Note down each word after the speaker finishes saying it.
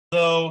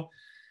Though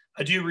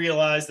I do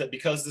realize that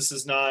because this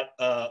is not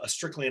a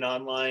strictly an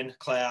online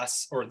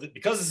class, or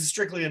because this is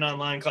strictly an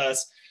online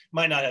class,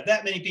 might not have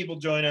that many people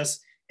join us.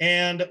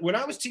 And when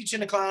I was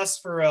teaching a class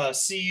for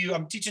CU,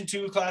 I'm teaching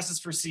 2 classes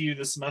for CU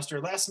this semester.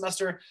 Last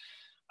semester,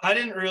 I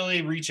didn't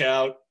really reach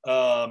out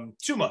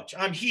too much.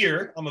 I'm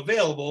here, I'm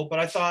available, but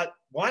I thought,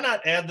 why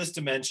not add this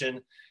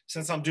dimension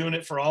since I'm doing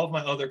it for all of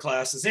my other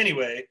classes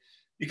anyway?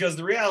 Because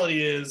the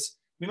reality is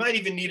we might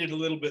even need it a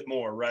little bit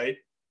more, right?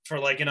 For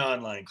like an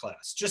online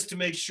class, just to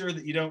make sure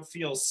that you don't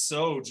feel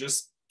so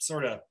just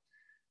sort of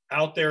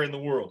out there in the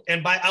world.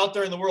 And by out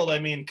there in the world, I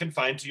mean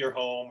confined to your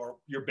home or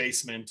your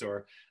basement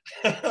or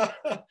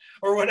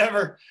or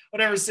whatever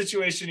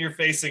situation you're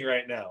facing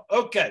right now.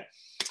 Okay.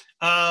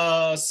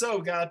 So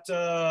got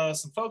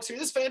some folks here.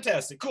 This is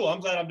fantastic. Cool.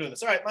 I'm glad I'm doing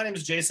this. All right. My name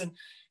is Jason,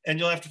 and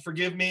you'll have to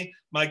forgive me.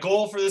 My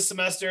goal for this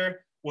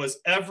semester was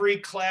every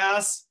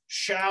class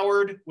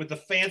showered with a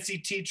fancy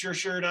teacher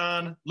shirt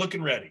on,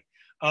 looking ready.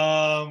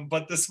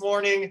 But this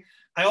morning,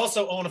 I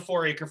also own a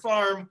 4-acre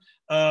farm.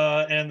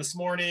 And this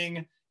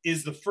morning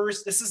is the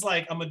first, this is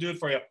like, I'm gonna do it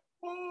for you.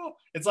 Oh,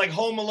 it's like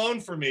Home Alone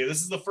for me.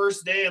 This is the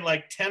first day in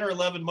like 10 or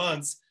 11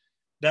 months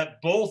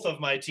that both of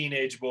my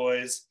teenage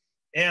boys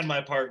and my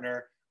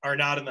partner are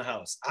not in the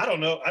house. I don't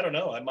know.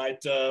 I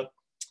might go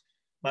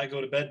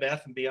to Bed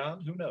Bath and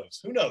Beyond. Who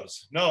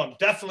knows? No, I'm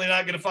definitely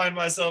not going to find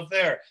myself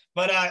there.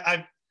 But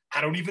I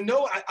don't even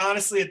know.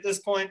 Honestly, at this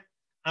point,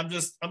 I'm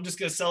just going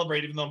to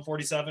celebrate, even though I'm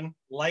 47,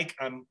 like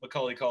I'm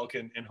Macaulay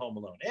Culkin in Home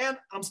Alone. And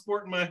I'm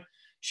sporting my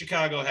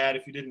Chicago hat,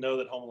 if you didn't know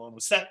that Home Alone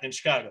was set in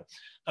Chicago.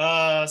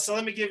 So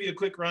let me give you a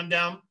quick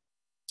rundown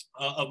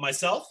of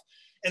myself.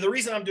 And the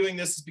reason I'm doing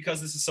this is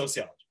because this is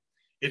sociology.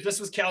 If this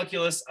was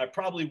calculus, I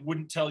probably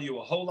wouldn't tell you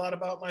a whole lot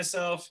about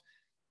myself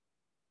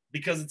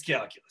because it's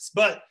calculus.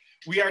 But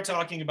we are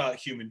talking about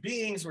human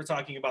beings. We're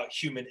talking about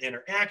human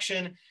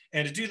interaction.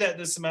 And to do that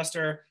this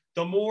semester,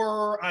 the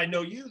more I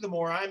know you, the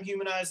more I'm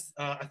humanized,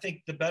 I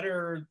think the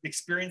better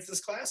experience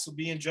this class will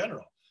be in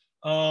general.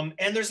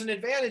 And there's an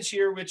advantage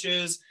here, which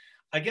is,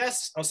 I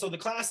guess, so the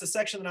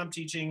section that I'm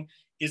teaching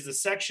is the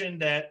section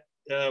that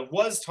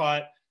was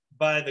taught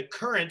by the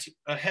current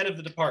head of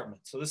the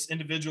department. So this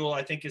individual,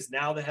 I think, is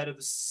now the head of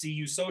the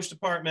CU Soc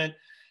department.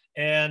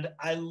 And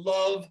I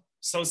love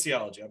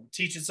sociology. I'm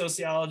teaching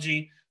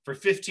sociology for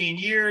 15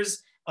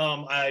 years.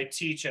 I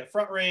teach at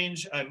Front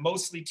Range. I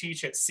mostly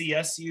teach at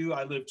CSU.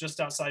 I live just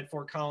outside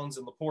Fort Collins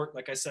in LaPorte,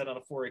 like I said, on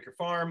a 4-acre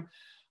farm.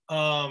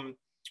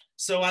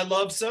 So I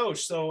love Soc.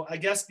 So I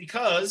guess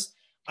because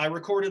I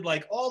recorded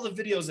like all the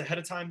videos ahead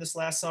of time this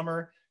last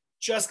summer,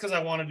 just because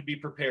I wanted to be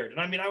prepared.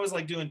 And I mean, I was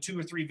like doing 2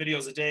 or 3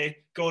 videos a day,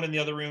 going in the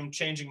other room,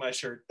 changing my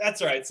shirt.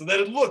 That's right. So that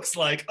it looks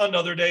like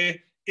another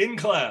day in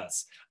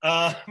class.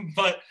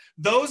 But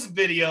those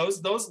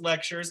videos, those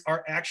lectures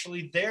are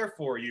actually there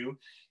for you,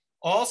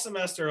 all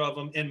semester of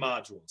them in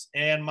modules.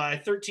 And my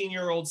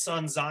 13-year-old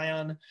son,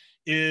 Zion,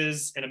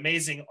 is an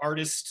amazing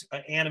artist,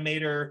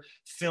 animator,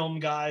 film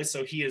guy.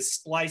 So he has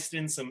spliced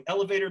in some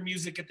elevator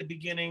music at the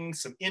beginning,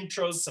 some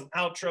intros, some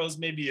outros,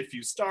 maybe a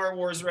few Star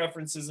Wars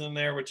references in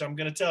there, which I'm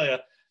going to tell you,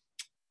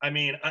 I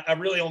mean, I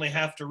really only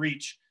have to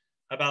reach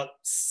about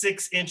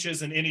 6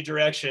 inches in any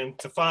direction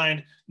to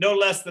find no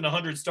less than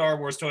 100 Star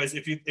Wars toys.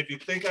 If you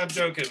think I'm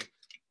joking,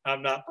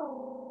 I'm not.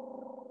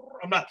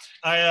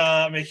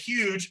 I'm a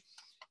huge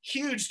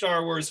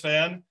Star Wars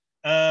fan.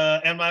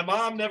 And my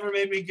mom never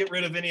made me get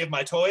rid of any of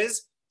my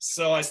toys.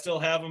 So I still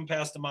have them,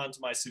 passed them on to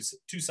my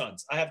 2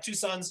 sons. I have 2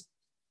 sons.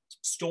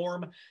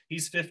 Storm,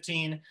 he's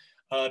 15,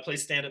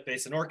 plays stand-up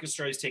bass and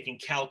orchestra. He's taking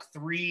Calc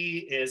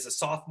 3, is a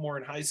sophomore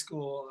in high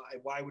school.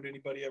 Why would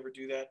anybody ever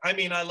do that? I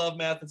mean, I love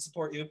math and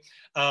support you.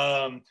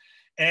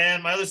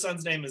 And my other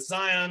son's name is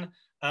Zion.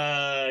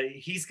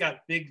 He's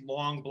got big,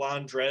 long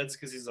blonde dreads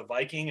because he's a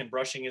Viking and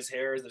brushing his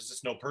hair. There's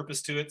just no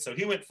purpose to it. So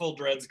he went full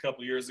dreads a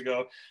couple years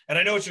ago. And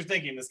I know what you're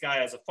thinking. This guy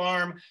has a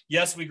farm.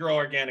 Yes, we grow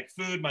organic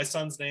food. My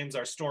son's names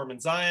are Storm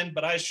and Zion,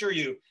 but I assure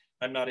you,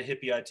 I'm not a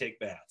hippie. I take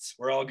baths.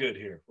 We're all good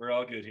here. We're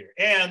all good here.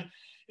 And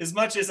as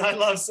much as I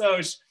love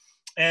Soc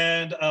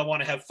and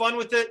want to have fun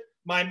with it,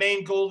 my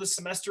main goal this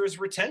semester is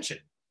retention.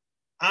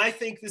 I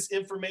think this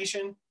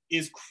information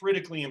is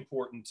critically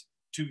important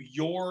to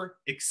your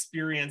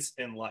experience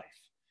in life.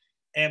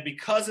 And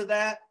because of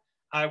that,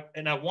 I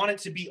want it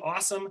to be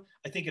awesome.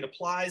 I think it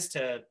applies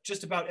to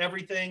just about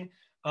everything.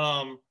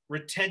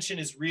 Retention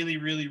is really,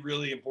 really,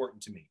 really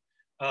important to me.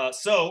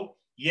 So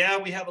yeah,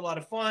 we have a lot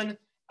of fun,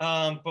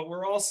 but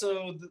we're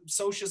also,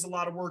 Soc is a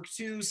lot of work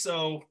too.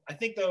 So I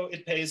think though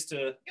it pays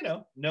to,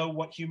 know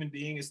what human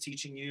being is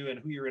teaching you and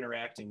who you're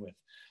interacting with.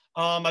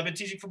 I've been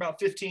teaching for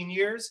about 15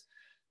 years,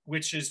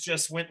 which is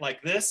just went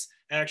like this.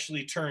 I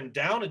actually turned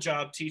down a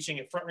job teaching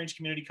at Front Range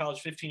Community College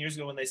 15 years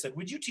ago when they said,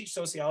 would you teach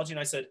sociology? And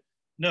I said,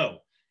 no.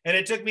 And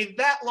it took me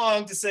that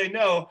long to say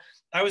no.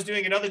 I was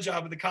doing another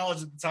job at the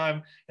college at the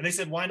time. And they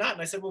said, why not?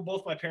 And I said, well,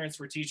 both my parents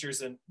were teachers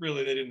and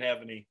really they didn't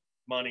have any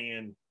money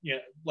and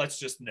let's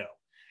just no.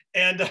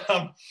 And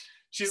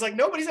she's like,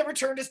 nobody's ever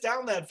turned us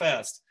down that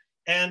fast.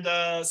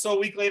 And so a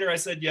week later I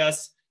said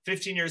yes.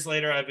 15 years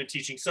later, I've been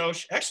teaching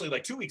Soch. Actually,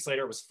 like 2 weeks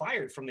later, I was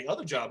fired from the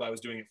other job I was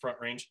doing at Front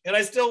Range, and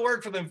I still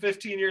work for them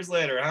 15 years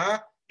later, huh?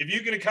 If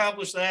you can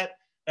accomplish that,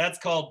 that's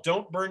called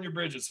don't burn your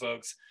bridges,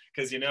 folks,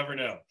 because you never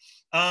know.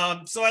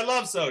 So I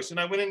love Soch, and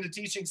I went into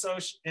teaching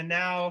Soch, and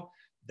now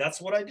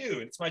that's what I do.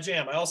 It's my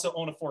jam. I also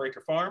own a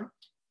 4-acre farm.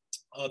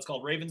 It's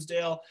called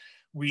Ravensdale.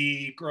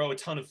 We grow a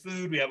ton of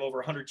food. We have over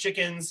 100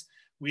 chickens.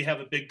 We have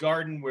a big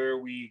garden where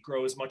we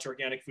grow as much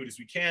organic food as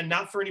we can,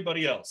 not for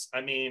anybody else.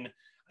 I mean,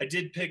 I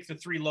did pick the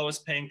 3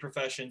 lowest paying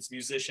professions: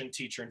 musician,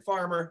 teacher, and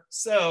farmer.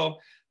 So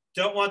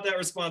don't want that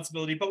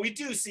responsibility, but we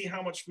do see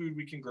how much food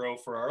we can grow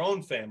for our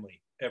own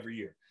family every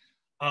year.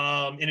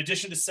 In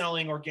addition to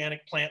selling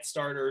organic plant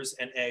starters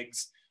and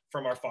eggs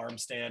from our farm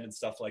stand and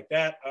stuff like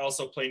that, I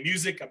also play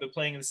music. I've been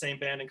playing in the same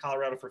band in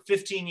Colorado for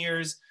 15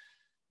 years,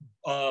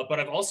 but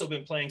I've also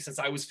been playing since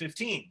I was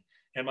 15.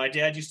 And my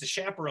dad used to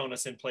chaperone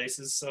us in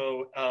places.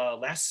 So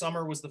last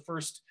summer was the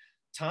first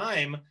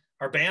time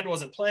our band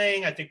wasn't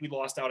playing. I think we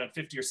lost out on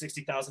 $50,000 or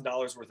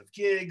 $60,000 worth of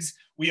gigs.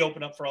 We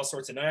opened up for all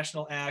sorts of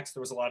national acts.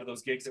 There was a lot of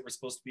those gigs that were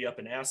supposed to be up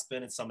in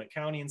Aspen and Summit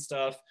County and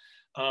stuff.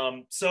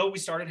 So we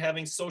started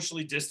having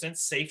socially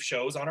distanced, safe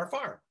shows on our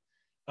farm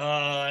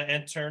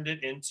and turned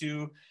it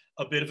into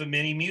a bit of a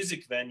mini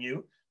music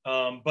venue,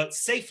 but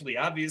safely,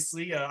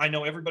 obviously. I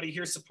know everybody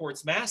here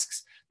supports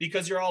masks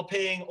because you're all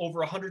paying over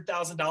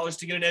 $100,000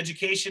 to get an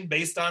education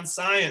based on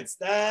science.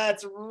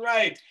 That's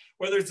right.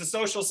 Whether it's a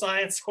social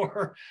science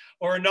or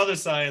another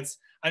science,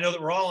 I know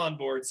that we're all on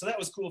board. So that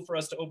was cool for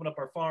us to open up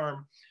our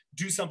farm,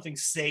 do something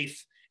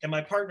safe. And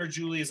my partner,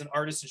 Julie, is an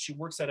artist, and she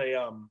works at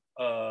a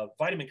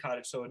Vitamin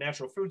Cottage, so a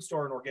natural food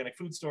store, an organic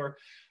food store,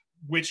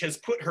 which has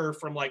put her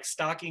from like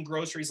stocking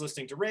groceries,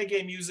 listening to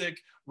reggae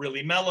music,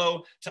 really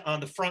mellow, to on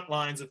the front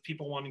lines of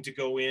people wanting to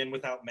go in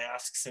without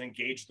masks and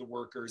engage the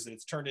workers. And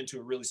it's turned into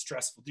a really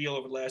stressful deal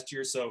over the last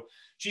year. So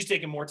she's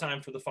taken more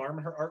time for the farm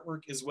and her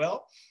artwork as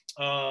well.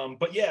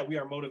 But yeah, we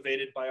are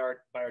motivated by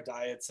our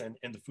diets and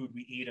the food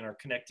we eat and our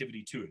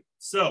connectivity to it.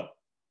 So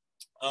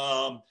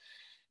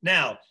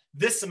now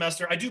this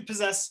semester, I do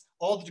possess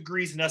all the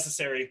degrees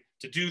necessary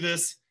to do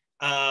this.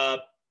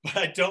 But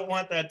I don't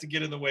want that to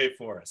get in the way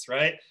for us,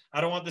 right?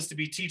 I don't want this to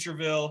be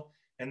Teacherville,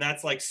 and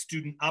that's like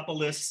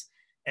Studentopolis,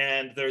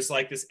 and there's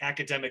like this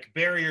academic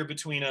barrier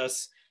between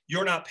us.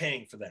 You're not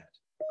paying for that.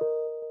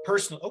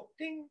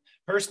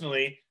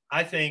 Personally,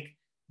 I think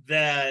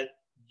that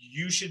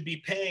you should be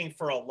paying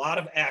for a lot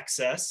of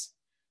access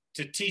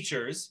to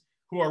teachers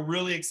who are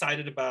really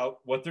excited about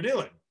what they're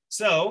doing.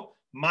 So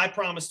my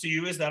promise to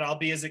you is that I'll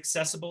be as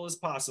accessible as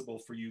possible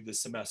for you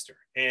this semester.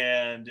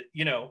 And,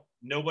 you know,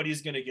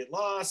 nobody's going to get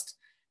lost.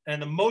 And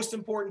the most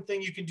important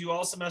thing you can do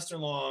all semester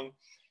long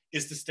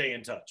is to stay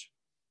in touch.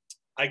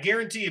 I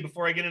guarantee you,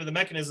 before I get into the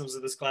mechanisms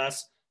of this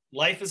class,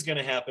 life is going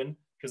to happen,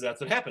 because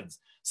that's what happens.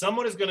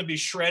 Someone is going to be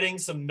shredding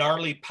some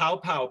gnarly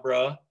pow-pow,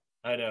 bruh.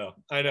 I know.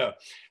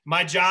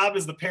 My job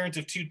as the parent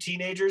of 2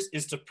 teenagers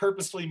is to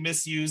purposefully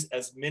misuse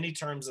as many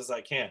terms as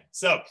I can.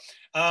 So,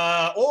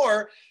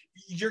 or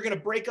you're going to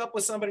break up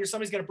with somebody, or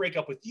somebody's going to break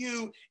up with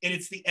you, and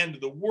it's the end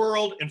of the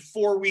world. And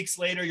 4 weeks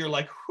later, you're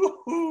like,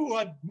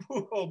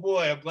 oh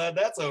boy, I'm glad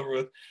that's over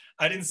with.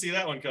 I didn't see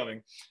that one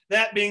coming.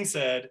 That being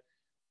said,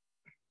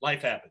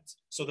 life happens.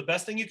 So the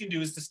best thing you can do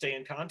is to stay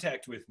in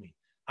contact with me.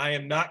 I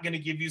am not going to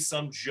give you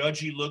some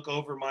judgy look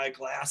over my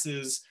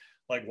glasses,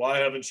 like, why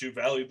haven't you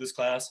valued this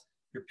class?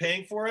 You're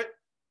paying for it.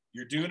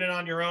 You're doing it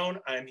on your own.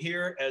 I'm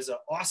here as an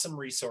awesome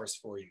resource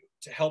for you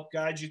to help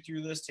guide you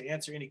through this, to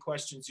answer any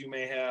questions you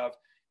may have.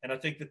 And I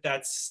think that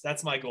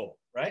that's my goal,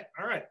 right?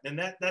 All right, and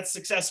that's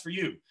success for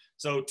you.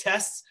 So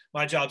tests,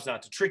 my job's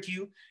not to trick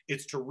you.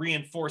 It's to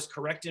reinforce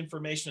correct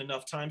information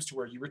enough times to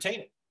where you retain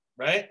it,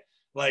 right?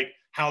 Like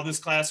how this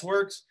class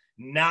works,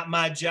 not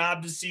my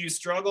job to see you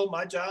struggle.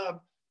 My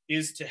job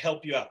is to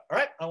help you out, all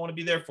right? I wanna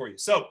be there for you.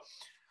 So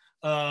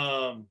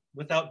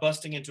without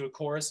busting into a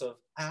chorus of,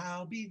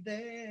 I'll be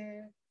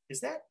there. Is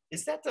that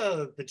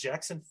the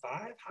Jackson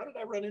 5? How did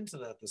I run into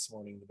that this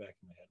morning in the back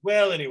of my head?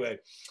 Well, anyway,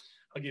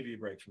 I'll give you a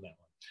break from that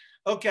one.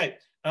 Okay,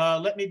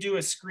 let me do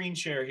a screen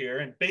share here.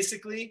 And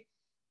basically,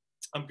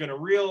 I'm going to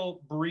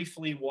real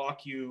briefly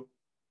walk you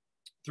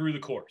through the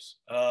course.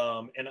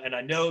 And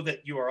I know that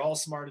you are all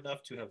smart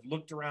enough to have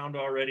looked around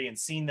already and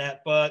seen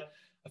that, but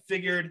I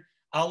figured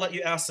I'll let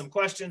you ask some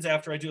questions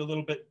after I do a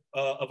little bit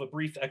of a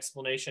brief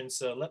explanation.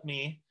 So let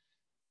me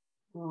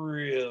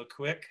real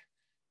quick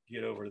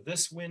get over to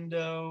this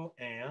window,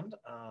 and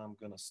I'm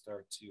going to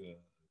start to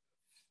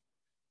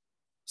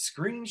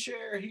screen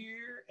share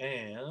here,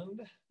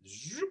 and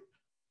zoop.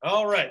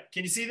 All right,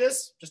 can you see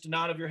this? Just a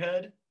nod of your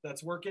head.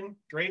 That's working.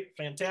 Great,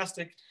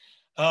 fantastic.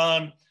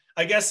 I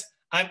guess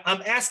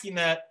I'm asking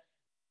that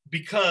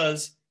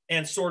because,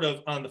 and sort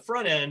of on the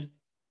front end,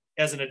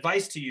 as an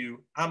advice to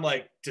you, I'm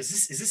like,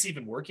 is this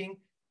even working?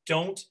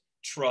 Don't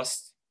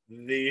trust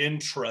the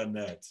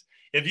intranet.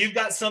 If you've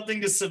got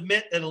something to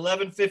submit at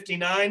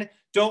 11:59,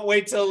 don't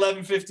wait till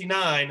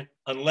 11:59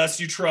 unless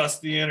you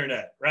trust the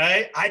internet,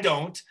 right? I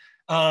don't.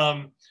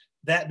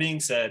 That being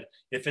said,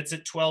 if it's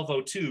at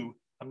 12:02,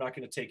 I'm not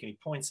going to take any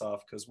points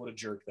off because what a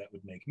jerk that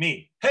would make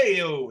me. Hey,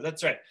 yo,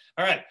 that's right.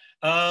 All right.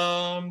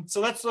 So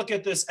let's look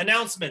at this.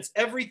 Announcements,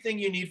 everything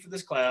you need for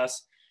this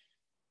class.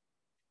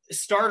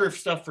 Starter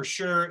stuff for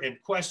sure,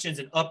 and questions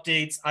and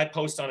updates I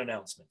post on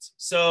announcements.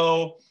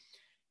 So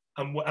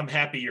I'm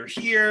happy you're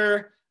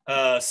here.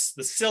 The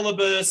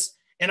syllabus,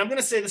 and I'm going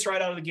to say this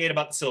right out of the gate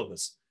about the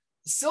syllabus.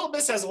 The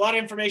syllabus has a lot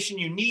of information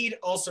you need,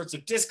 all sorts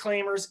of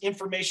disclaimers,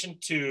 information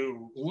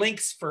to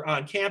links for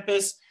on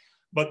campus,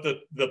 but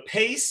the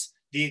pace,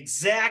 the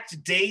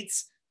exact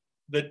dates,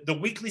 the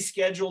weekly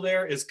schedule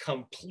there is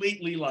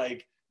completely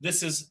like,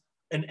 this is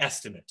an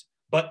estimate.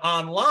 But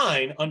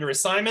online, under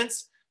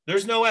assignments,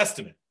 there's no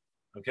estimate,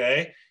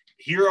 okay?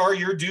 Here are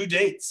your due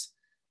dates.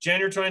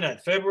 January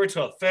 29th, February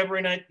 12th,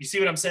 February 9th. You see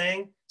what I'm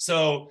saying?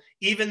 So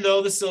even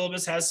though the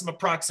syllabus has some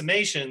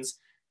approximations,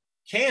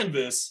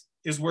 Canvas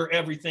is where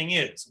everything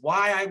is.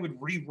 Why I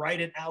would rewrite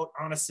it out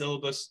on a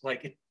syllabus,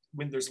 like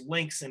when there's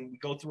links and we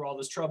go through all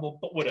this trouble,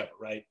 but whatever,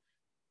 right?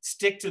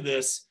 Stick to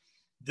this.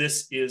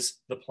 This is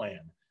the plan,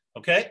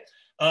 okay?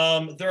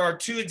 There are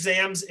 2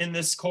 exams in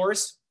this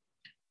course.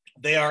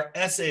 They are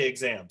essay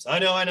exams. I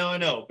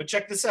know, but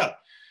check this out.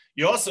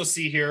 You also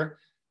see here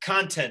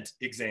content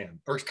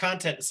exam or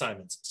content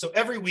assignments. So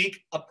every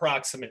week,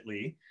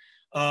 approximately,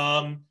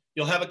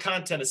 you'll have a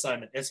content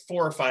assignment. It's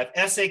 4 or 5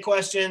 essay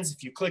questions.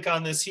 If you click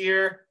on this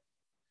here,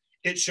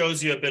 it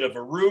shows you a bit of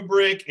a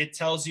rubric. It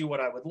tells you what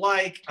I would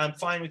like. I'm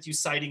fine with you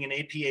citing an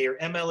APA or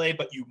MLA,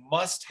 but you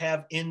must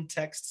have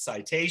in-text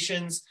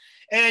citations.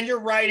 And you're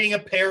writing a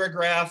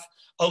paragraph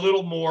a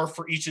little more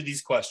for each of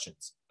these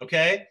questions,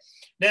 okay?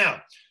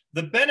 Now,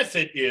 the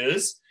benefit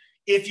is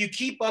if you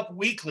keep up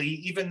weekly,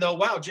 even though,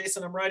 wow,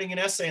 Jason, I'm writing an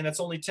essay and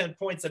that's only 10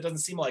 points, that doesn't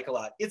seem like a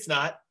lot. It's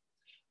not,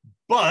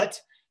 but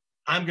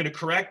I'm going to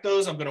correct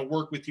those. I'm going to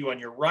work with you on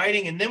your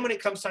writing. And then when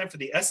it comes time for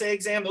the essay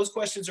exam, those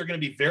questions are going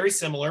to be very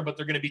similar, but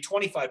they're going to be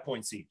 25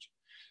 points each.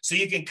 So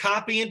you can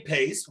copy and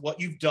paste what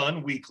you've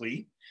done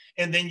weekly,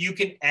 and then you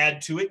can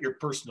add to it your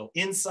personal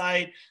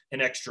insight,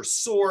 an extra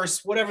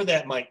source, whatever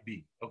that might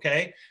be,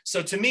 okay?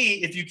 So to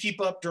me, if you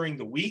keep up during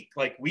the week,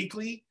 like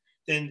weekly,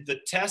 then the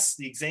tests,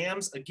 the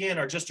exams, again,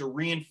 are just a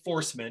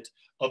reinforcement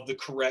of the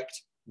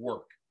correct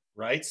work,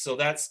 right? So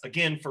that's,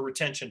 again, for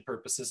retention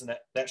purposes, and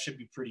that should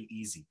be pretty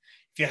easy.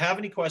 If you have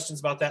any questions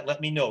about that,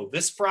 let me know.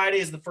 This Friday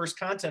is the first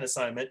content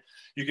assignment.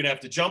 You're going to have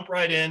to jump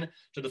right in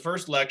to the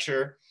first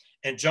lecture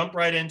and jump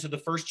right into the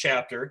first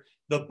chapter.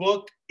 The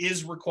book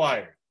is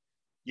required.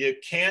 You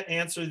can't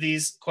answer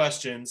these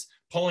questions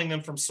pulling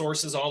them from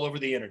sources all over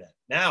the internet.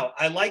 Now,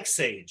 I like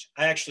Sage.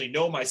 I actually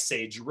know my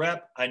Sage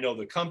rep. I know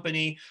the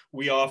company.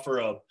 We offer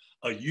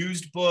a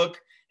used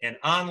book, an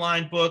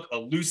online book, a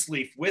loose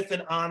leaf with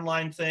an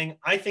online thing.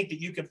 I think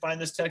that you can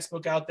find this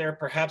textbook out there,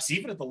 perhaps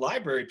even at the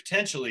library,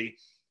 potentially.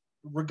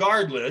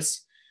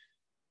 Regardless,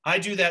 I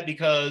do that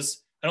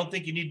because I don't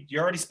think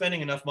you're already spending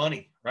enough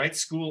money, right?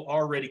 School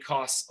already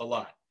costs a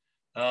lot.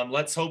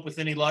 Let's hope with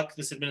any luck,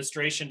 this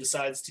administration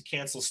decides to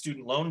cancel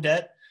student loan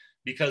debt,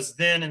 because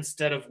then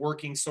instead of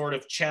working sort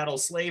of chattel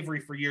slavery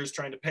for years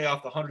trying to pay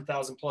off the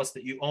 100,000 plus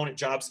that you own at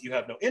jobs that you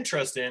have no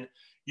interest in,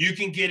 you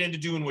can get into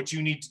doing what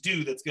you need to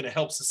do that's going to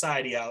help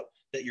society out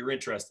that you're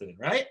interested in,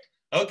 right?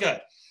 Okay.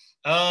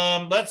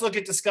 Let's look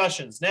at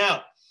discussions.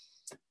 Now,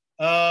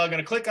 I'm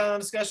going to click on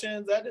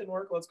discussions. That didn't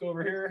work. Let's go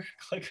over here.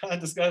 Click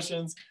on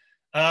discussions.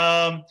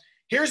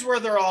 Here's where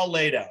they're all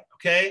laid out,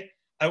 okay?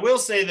 I will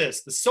say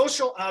this. The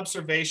social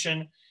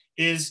observation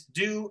is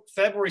due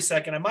February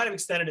 2nd. I might have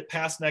extended it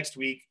past next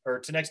week or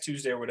to next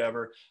Tuesday or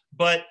whatever,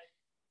 but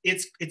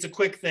it's a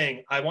quick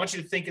thing. I want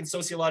you to think in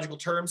sociological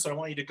terms, so I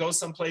want you to go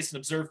someplace and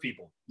observe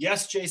people.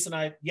 Yes, Jason,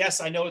 I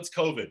know it's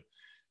COVID.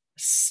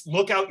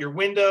 Look out your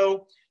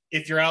window.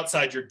 If you're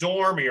outside your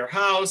dorm or your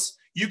house,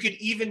 you could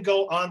even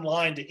go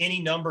online to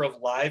any number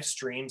of live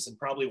streams and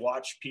probably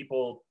watch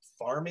people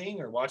farming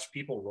or watch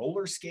people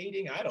roller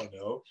skating. I don't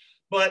know.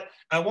 But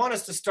I want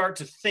us to start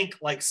to think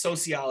like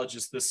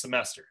sociologists this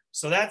semester.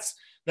 So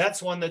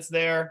that's one that's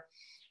there.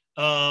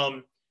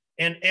 And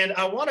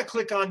I want to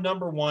click on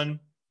number 1.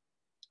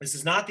 This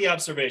is not the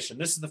observation.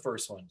 This is the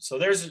first one. So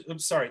there's your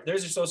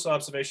social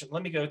observation.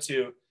 Let me go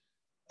to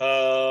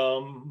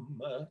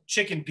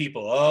chicken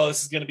people. Oh,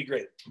 this is going to be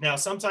great. Now,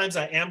 sometimes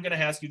I am going to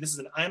ask you, this is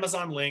an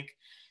Amazon link.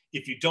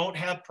 If you don't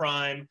have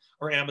Prime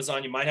or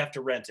Amazon, you might have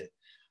to rent it.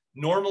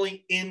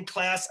 Normally in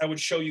class, I would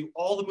show you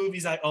all the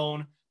movies I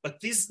own, but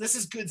this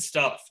is good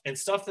stuff and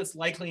stuff that's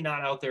likely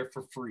not out there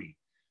for free.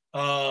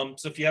 So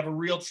if you have a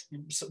real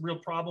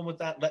problem with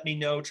that, let me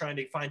know, trying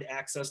to find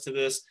access to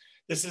this.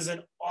 This is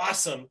an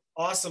awesome,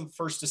 awesome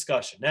first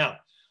discussion. Now,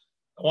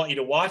 I want you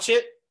to watch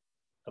it,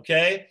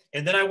 okay?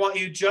 And then I want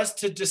you just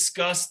to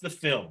discuss the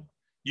film.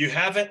 You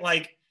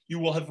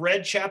will have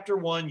read chapter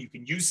 1. You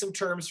can use some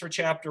terms for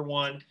chapter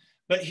 1.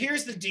 But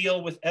here's the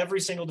deal with every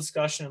single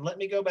discussion. And let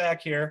me go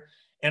back here.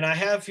 And I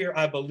have here,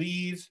 I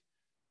believe,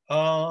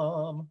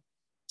 all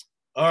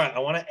right, I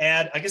want to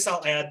add, I guess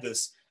I'll add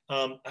this.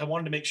 I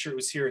wanted to make sure it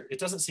was here. It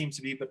doesn't seem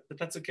to be, but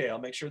that's okay. I'll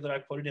make sure that I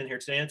put it in here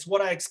today. And it's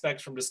what I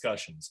expect from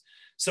discussions.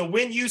 So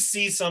when you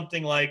see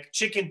something like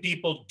Chicken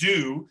People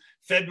due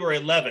February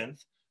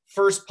 11th,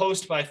 first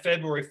post by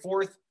February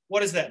 4th,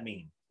 what does that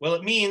mean? Well,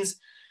 it means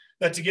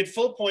that to get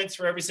full points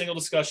for every single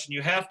discussion,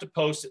 you have to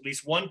post at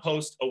least one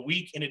post a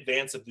week in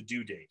advance of the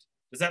due date.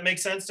 Does that make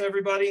sense to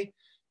everybody?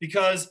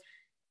 Because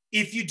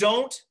if you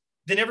don't,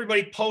 then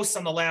everybody posts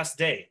on the last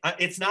day.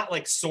 It's not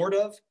like sort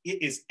of,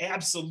 it is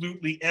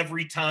absolutely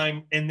every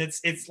time. And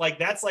it's like,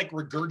 that's like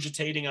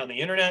regurgitating on the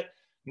internet,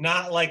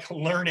 not like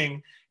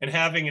learning and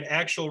having an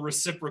actual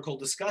reciprocal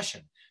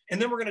discussion.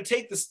 And then we're going to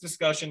take this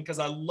discussion because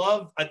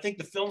I think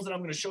the films that I'm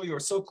going to show you are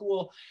so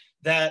cool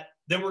that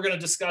then we're going to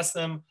discuss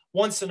them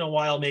once in a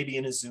while, maybe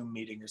in a Zoom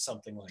meeting or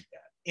something like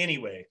that.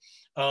 Anyway,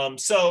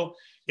 so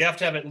you have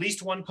to have at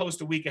least one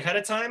post a week ahead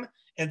of time,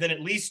 and then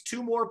at least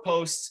 2 more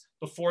posts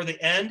before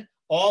the end,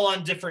 all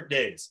on different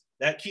days.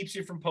 That keeps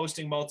you from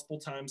posting multiple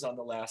times on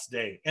the last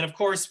day. And of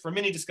course, for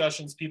mini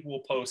discussions, people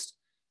will post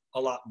a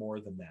lot more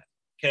than that,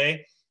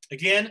 okay?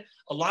 Again,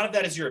 a lot of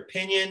that is your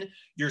opinion,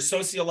 your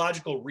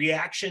sociological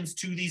reactions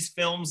to these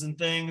films and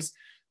things.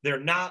 They're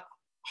not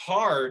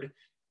hard.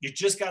 You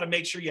just got to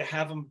make sure you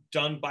have them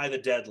done by the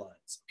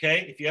deadlines,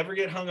 okay? If you ever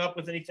get hung up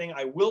with anything,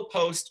 I will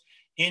post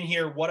in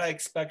here what I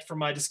expect from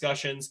my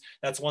discussions.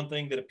 That's one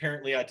thing that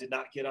apparently I did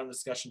not get on the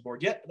discussion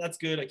board yet, but that's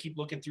good. I keep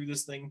looking through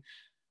this thing,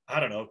 I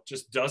don't know,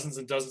 just dozens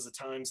and dozens of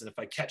times. And if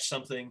I catch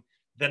something,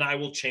 then I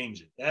will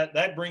change it.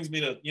 That brings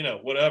me to,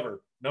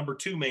 whatever. Number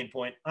 2 main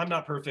point. I'm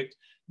not perfect.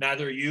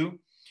 Neither are you.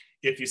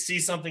 If you see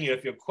something,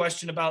 if you have a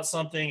question about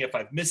something, if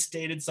I've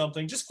misstated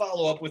something, just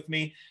follow up with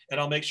me and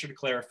I'll make sure to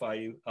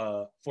clarify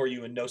for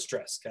you and no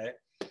stress, okay?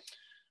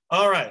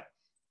 All right.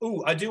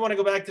 Ooh, I do want to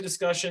go back to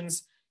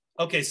discussions.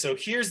 Okay, so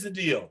here's the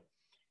deal.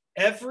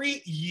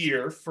 Every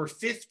year for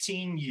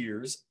 15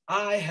 years,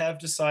 I have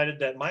decided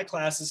that my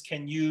classes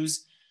can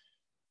use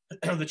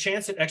the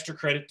chance at extra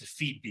credit to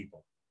feed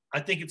people.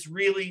 I think it's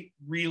really,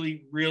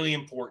 really, really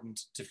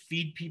important to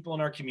feed people in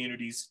our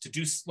communities, to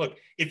do, look,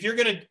 if you're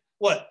going to,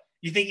 what?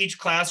 You think each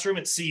classroom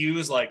at CU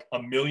is like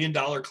 $1 million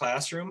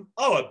classroom?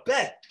 Oh, I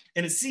bet.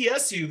 And at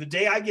CSU, the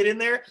day I get in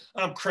there,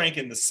 I'm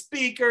cranking the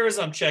speakers,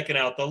 I'm checking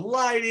out the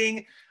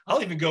lighting.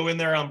 I'll even go in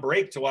there on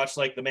break to watch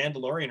like the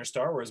Mandalorian or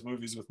Star Wars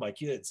movies with my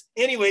kids.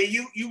 Anyway,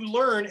 you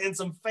learn in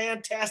some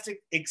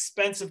fantastic,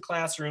 expensive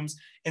classrooms,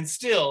 and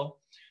still,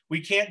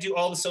 we can't do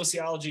all the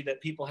sociology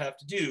that people have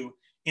to do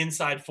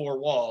inside 4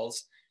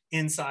 walls,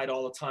 inside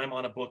all the time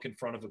on a book in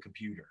front of a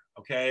computer,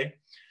 okay?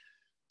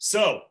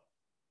 So,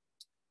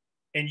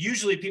 and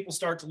usually people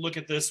start to look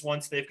at this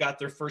once they've got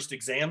their first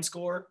exam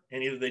score,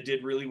 and either they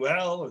did really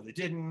well or they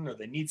didn't, or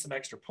they need some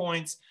extra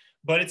points,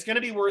 but it's going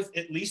to be worth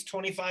at least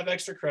 25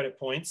 extra credit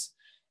points.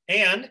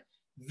 And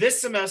this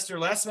semester,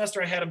 last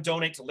semester, I had them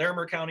donate to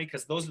Larimer County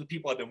because those are the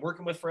people I've been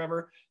working with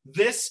forever.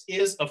 This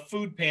is a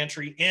food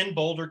pantry in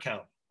Boulder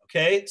County,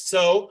 okay?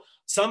 So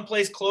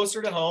someplace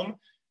closer to home,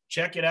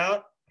 check it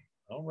out.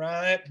 All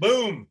right,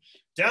 boom.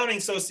 Downing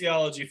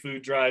Sociology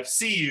Food Drive,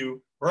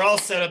 CU, we're all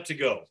set up to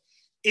go.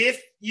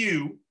 If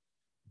you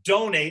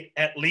donate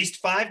at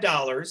least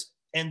 $5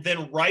 and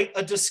then write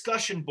a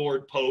discussion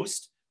board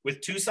post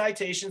with 2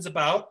 citations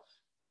about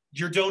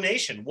your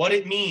donation, what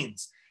it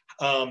means.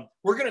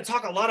 We're going to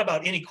talk a lot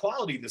about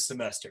inequality this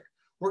semester.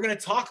 We're going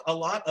to talk a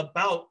lot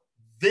about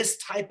this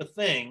type of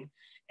thing.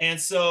 And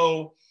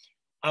so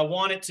I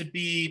want it to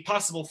be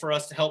possible for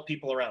us to help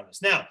people around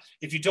us. Now,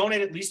 if you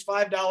donate at least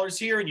 $5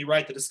 here and you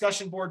write the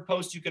discussion board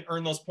post, you can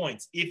earn those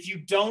points. If you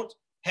don't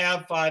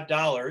have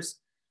 $5,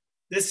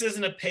 this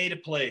isn't a pay to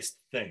play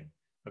thing,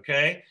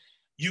 okay?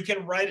 You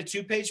can write a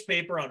 2-page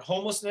paper on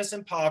homelessness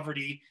and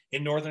poverty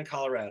in Northern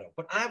Colorado.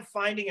 But I'm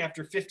finding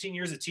after 15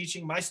 years of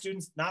teaching, my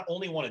students not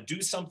only want to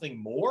do something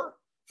more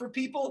for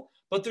people,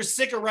 but they're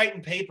sick of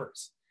writing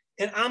papers.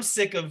 And I'm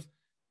sick of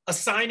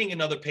assigning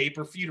another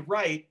paper for you to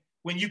write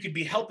when you could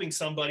be helping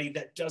somebody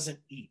that doesn't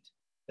eat,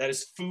 that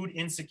is food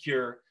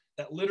insecure,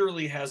 that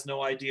literally has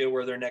no idea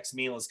where their next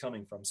meal is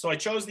coming from. So I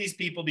chose these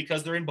people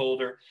because they're in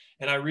Boulder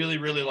and I really,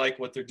 really like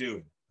what they're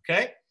doing.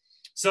 Okay,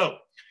 so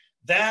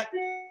that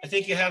I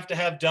think you have to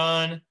have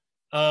done.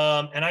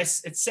 And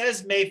it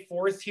says May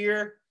 4th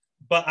here,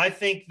 but I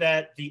think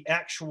that the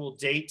actual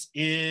date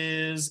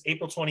is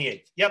April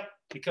 28th. Yep,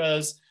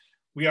 because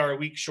we are a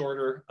week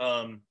shorter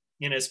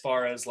in as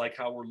far as like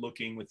how we're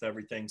looking with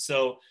everything.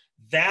 So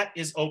that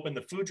is open.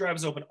 The food drive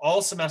is open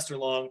all semester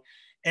long.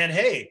 And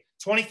hey,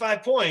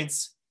 25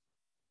 points,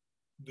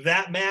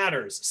 that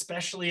matters,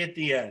 especially at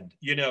the end,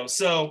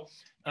 so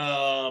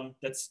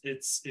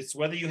it's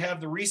whether you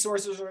have the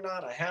resources or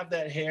not. I have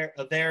that here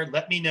there.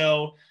 Let me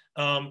know.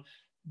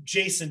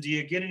 Jason, do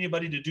you get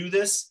anybody to do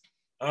this?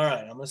 All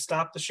right, I'm going to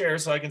stop the share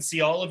so I can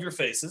see all of your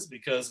faces,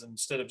 because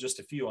instead of just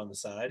a few on the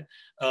side,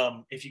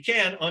 if you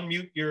can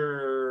unmute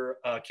your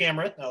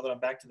camera now that I'm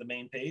back to the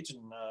main page,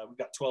 and we've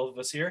got 12 of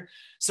us here.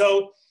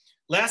 So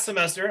last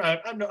semester,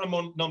 I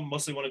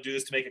mostly want to do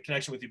this to make a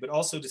connection with you, but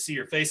also to see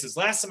your faces.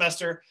 Last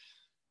semester,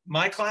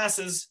 my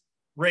classes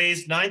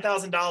raised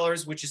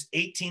 $9,000, which is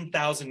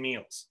 18,000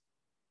 meals.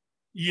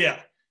 Yeah,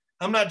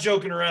 I'm not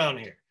joking around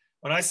here.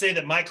 When I say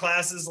that my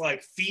classes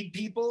like feed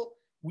people,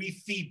 we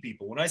feed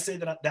people. When I say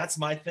that that's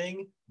my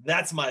thing,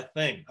 that's my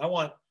thing. I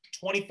want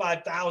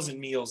 25,000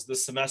 meals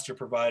this semester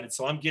provided.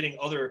 So I'm getting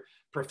other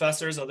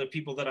professors, other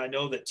people that I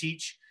know that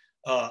teach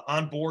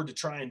on board to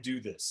try and do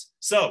this.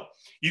 So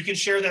you can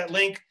share that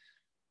link.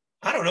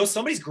 I don't know,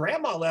 somebody's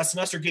grandma last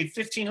semester gave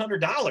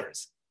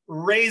 $1,500,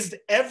 raised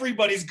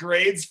everybody's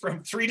grades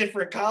from 3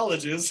 different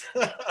colleges,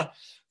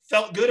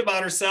 felt good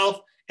about herself,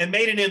 and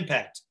made an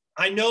impact.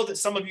 I know that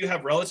some of you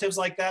have relatives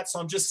like that. So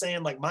I'm just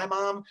saying, like my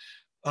mom,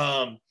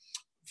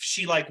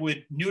 she like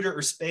would neuter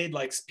or spade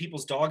like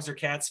people's dogs or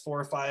cats, 4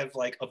 or 5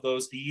 like of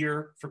those a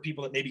year for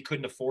people that maybe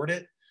couldn't afford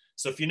it.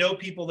 So if you know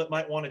people that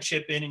might want to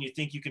chip in and you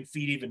think you can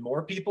feed even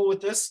more people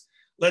with this,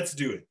 let's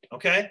do it.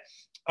 Okay.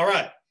 All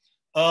right.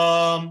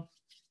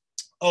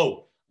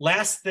 Oh,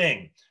 last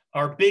thing.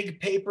 Our big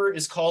paper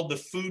is called the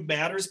Food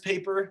Matters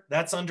paper.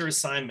 That's under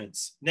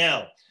assignments.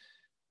 Now,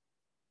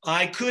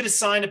 I could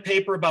assign a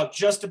paper about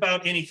just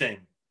about anything,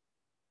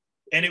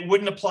 and it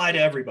wouldn't apply to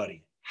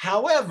everybody.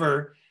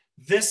 However,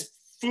 this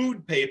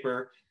food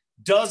paper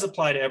does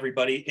apply to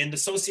everybody in the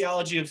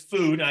sociology of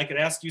food. And I could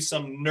ask you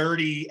some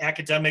nerdy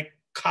academic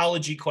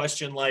college-y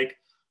question like,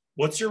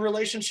 what's your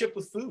relationship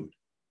with food?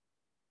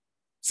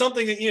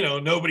 Something that, you know,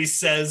 nobody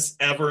says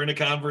ever in a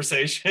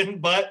conversation,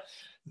 but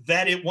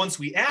that it, once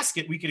we ask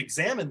it, we could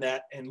examine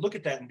that and look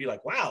at that and be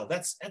like, wow,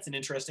 that's an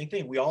interesting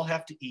thing. We all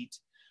have to eat.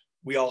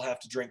 We all have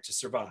to drink to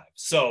survive.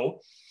 So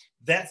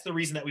that's the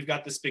reason that we've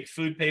got this big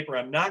food paper.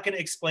 I'm not going to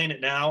explain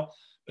it now,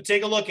 but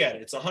take a look at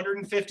it. It's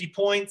 150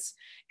 points.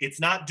 It's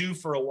not due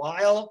for a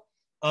while.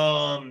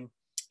 And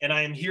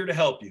I am here to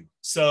help you.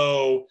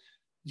 So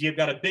you've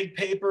got a big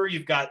paper.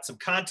 You've got some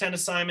content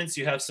assignments.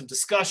 You have some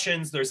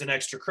discussions. There's an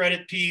extra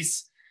credit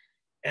piece.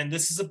 And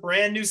this is a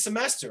brand new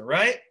semester,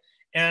 right?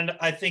 And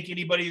I think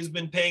anybody who's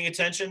been paying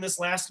attention this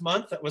last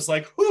month that was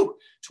like, whew,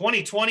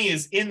 2020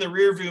 is in the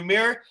rearview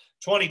mirror.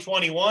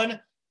 2021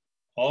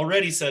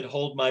 already said,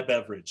 hold my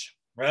beverage,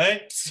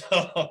 right?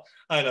 So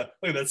I know,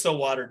 look, that's so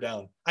watered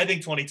down. I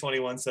think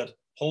 2021 said,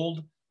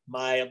 hold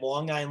my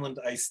Long Island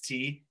iced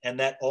tea, and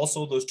that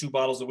also those 2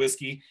 bottles of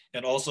whiskey,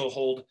 and also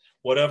hold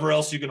whatever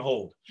else you can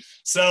hold.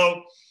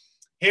 So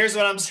here's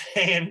what I'm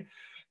saying.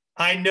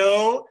 I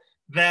know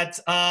that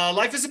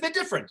life is a bit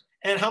different.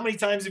 And how many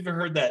times have you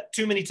heard that?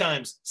 Too many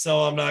times. So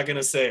I'm not going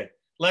to say it.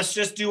 Let's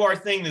just do our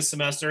thing this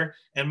semester.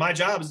 And my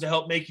job is to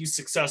help make you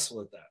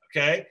successful at that.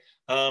 Okay.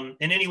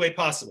 In any way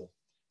possible.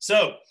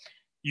 So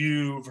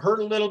you've heard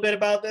a little bit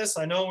about this.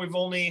 I know we're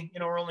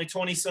only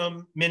 20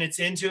 some minutes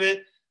into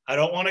it. I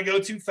don't want to go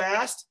too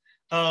fast.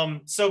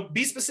 So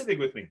be specific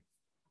with me.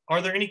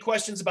 Are there any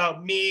questions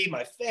about me,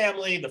 my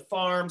family, the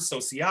farm,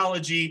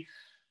 sociology?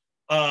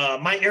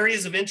 My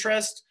areas of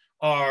interest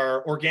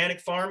are organic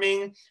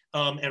farming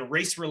and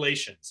race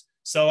relations.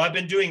 So I've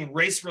been doing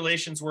race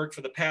relations work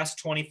for the past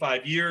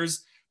 25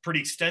 years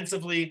pretty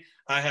extensively.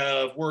 I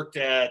have worked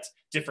at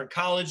different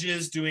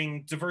colleges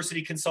doing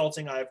diversity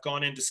consulting. I've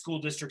gone into school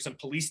districts and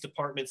police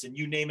departments and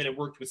you name it, and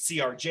worked with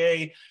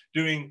CRJ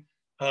doing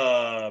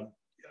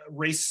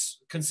race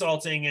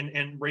consulting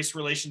and race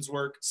relations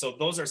work. So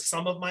those are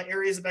some of my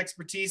areas of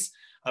expertise.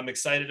 I'm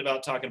excited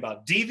about talking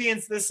about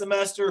deviance this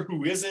semester.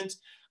 Who isn't?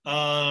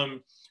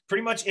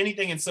 Pretty much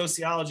anything in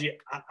sociology,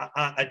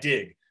 I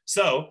dig.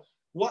 So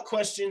what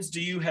questions do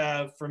you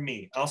have for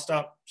me? I'll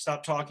stop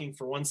talking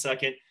for 1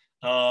 second.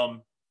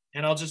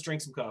 And I'll just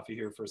drink some coffee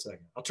here for a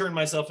second. I'll turn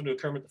myself into a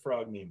Kermit the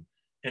Frog meme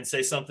and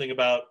say something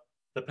about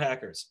the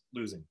Packers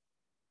losing.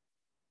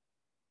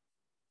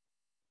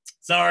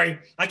 Sorry,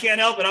 I can't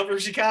help it. I'm from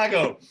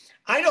Chicago.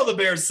 I know the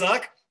Bears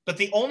suck, but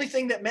the only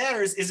thing that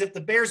matters is if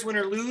the Bears win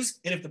or lose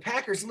and if the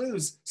Packers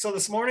lose. So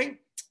this morning,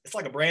 it's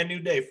like a brand new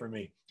day for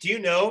me. Do you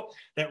know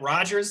that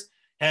Rodgers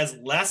has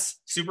less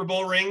Super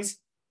Bowl rings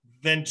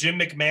than Jim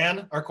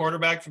McMahon, our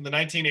quarterback from the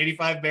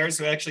 1985 Bears,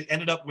 who actually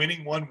ended up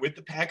winning one with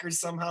the Packers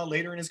somehow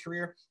later in his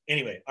career?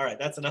 Anyway, all right,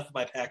 that's enough of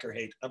my Packer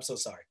hate. I'm so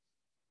sorry.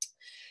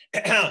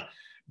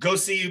 Go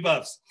see you,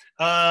 Buffs.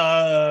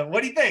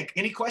 What do you think?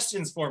 Any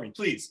questions for me,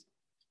 please?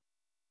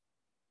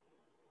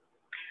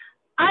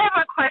 I have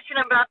a question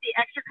about the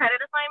extra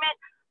credit assignment.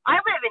 I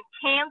live in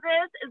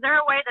Kansas. Is there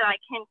a way that I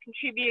can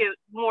contribute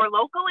more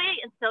locally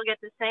and still get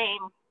the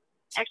same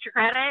extra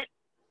credit?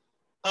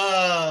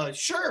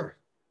 Sure.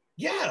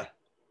 Yeah,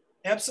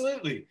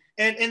 absolutely.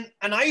 And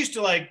I used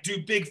to like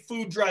do big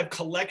food drive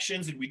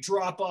collections, and we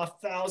drop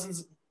off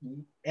thousands of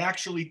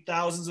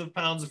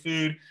pounds of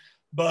food,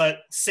 but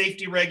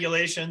safety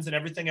regulations and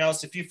everything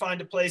else. If you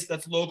find a place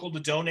that's local to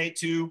donate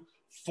to,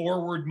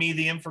 forward me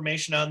the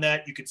information on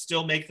that. You could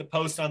still make the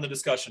post on the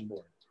discussion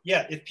board.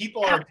 Yeah, if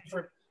people are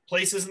different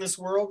places in this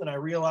world, and I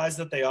realize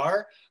that they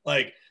are,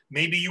 like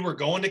maybe you were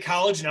going to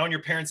college now in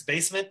your parents'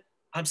 basement,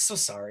 I'm so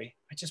sorry.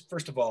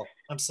 First of all,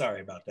 I'm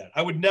sorry about that.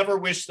 I would never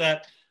wish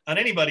that on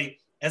anybody.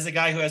 As a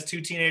guy who has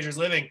 2 teenagers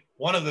living,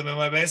 one of them in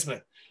my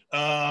basement,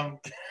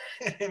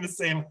 in the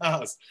same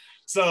house.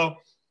 So,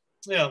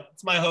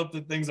 it's my hope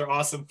that things are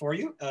awesome for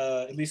you.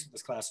 At least with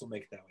this class, we'll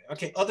make it that way.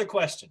 Okay, other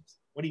questions?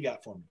 What do you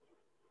got for me?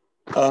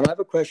 I have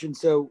a question.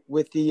 So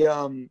with the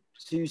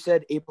so you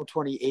said April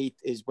 28th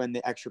is when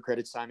the extra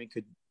credit assignment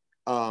could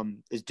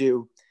is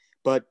due,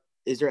 but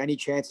is there any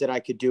chance that I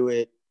could do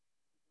it,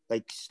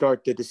 like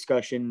start the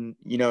discussion,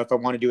 you know, if I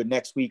want to do it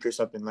next week or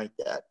something like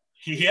that?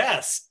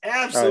 Yes, All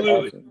right,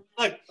 absolutely. awesome.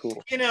 Look,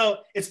 Cool. you know,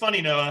 it's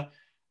funny, Noah.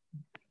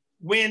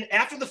 When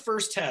after the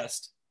first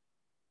test,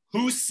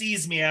 who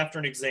sees me after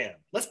an exam?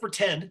 Let's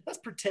pretend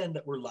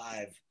that we're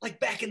live, like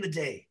back in the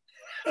day.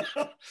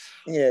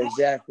 Yeah,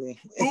 exactly.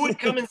 Who would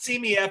come and see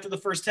me after the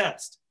first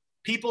test?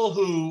 People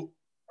who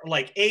are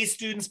like A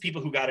students,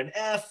 people who got an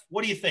F.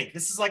 What do you think?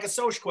 This is like a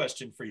social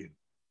question for you.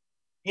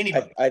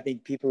 Anybody? I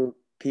think people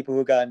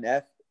who got an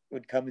F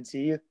would come and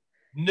see you.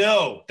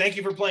 No. Thank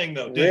you for playing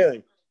though.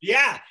 Really?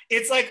 Yeah.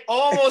 It's like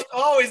almost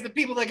always the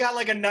people that got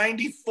like a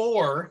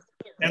 94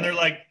 and they're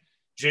like,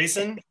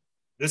 Jason,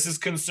 this is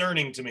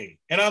concerning to me.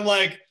 And I'm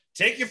like,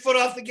 take your foot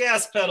off the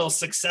gas pedal,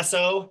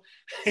 successo.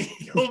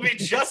 You'll be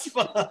just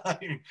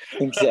fine.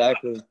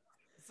 Exactly.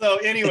 So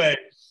anyway,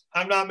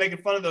 I'm not making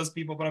fun of those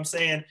people, but I'm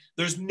saying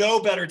there's no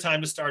better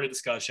time to start a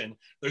discussion.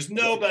 There's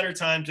no better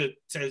time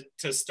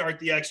to start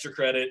the extra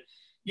credit.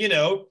 You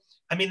know,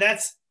 I mean,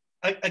 that's,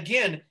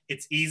 again,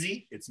 it's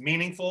easy, it's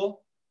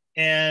meaningful,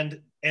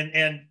 and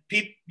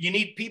you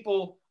need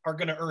people are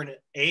going to earn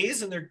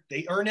A's and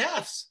they earn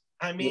F's.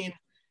 I mean,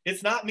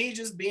 it's not me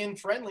just being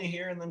friendly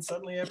here and then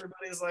suddenly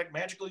everybody's like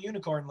magical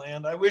unicorn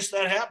land. I wish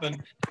that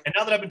happened. And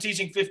now that I've been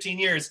teaching 15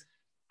 years,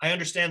 I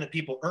understand that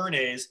people earn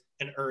A's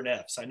and earn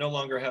F's. I no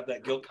longer have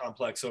that guilt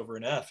complex over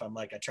an F. I'm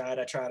like, I tried.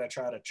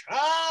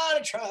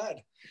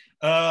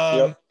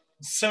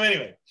 So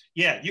anyway,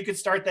 yeah, you could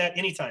start that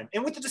anytime.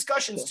 And with the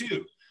discussions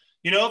too.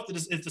 You know,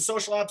 if the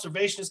social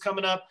observation is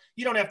coming up,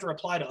 you don't have to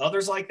reply to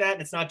others like that.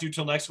 And it's not due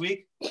till next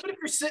week. But if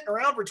you're sitting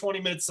around for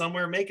 20 minutes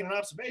somewhere making an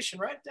observation,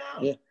 write it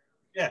down. Yeah.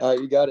 Yeah. All right,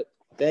 you got it.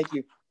 Thank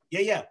you.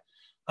 Yeah.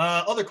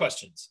 Other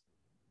questions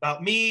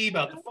about me,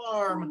 about the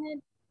farm?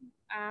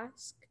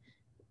 Ask,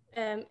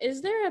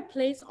 is there a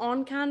place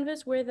on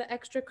Canvas where the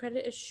extra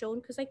credit is shown?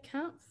 Because I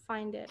can't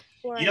find it.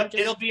 Yep,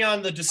 it'll be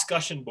on the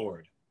discussion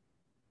board.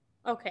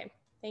 Okay,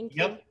 thank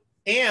you. Yep,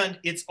 and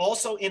it's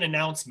also in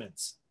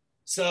announcements.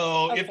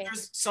 So if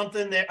there's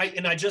something that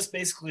I just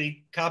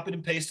basically copied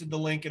and pasted the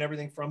link and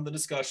everything from the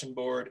discussion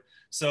board.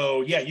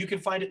 So yeah, you can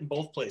find it in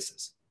both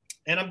places.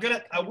 And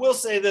I will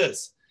say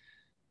this,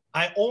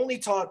 I only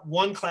taught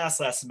one class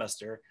last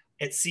semester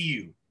at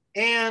CU,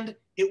 and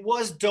it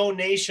was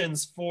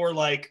donations for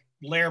like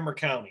Larimer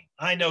County.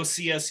 I know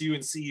CSU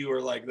and CU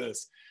are like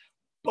this,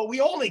 but we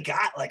only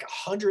got like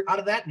 100 out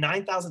of that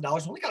 $9,000.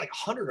 We only got like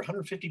 100 or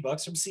 150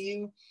 bucks from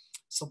CU.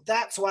 So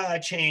that's why I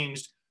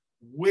changed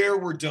where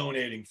we're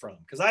donating from.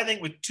 Because I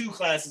think with 2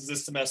 classes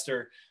this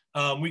semester,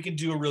 we can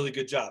do a really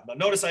good job. Now,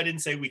 notice I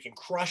didn't say we can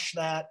crush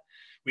that.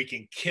 We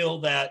can kill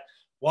that.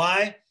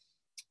 Why?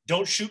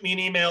 Don't shoot me an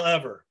email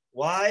ever.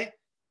 Why?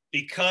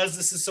 Because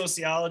this is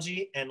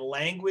sociology and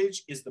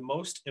language is the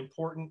most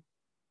important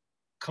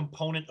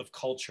component of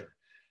culture.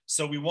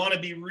 So we want to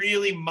be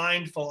really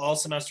mindful all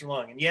semester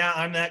long. And yeah,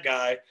 I'm that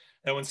guy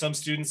that when some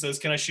student says,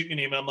 can I shoot you an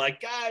email? I'm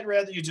like, I'd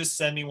rather you just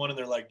send me one. And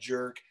they're like,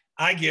 jerk.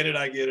 I get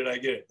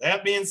it.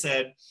 That being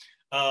said,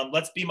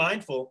 let's be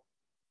mindful,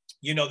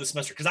 you know, this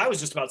semester. Because I was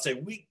just about to say,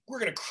 we're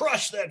going to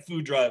crush that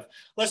food drive.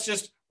 Let's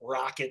just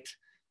rock it.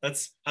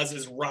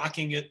 Is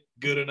rocking it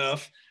good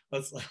enough?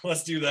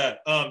 Let's do that.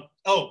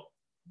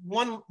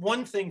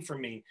 One thing for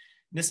me,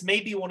 this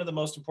may be one of the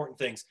most important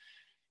things,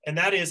 and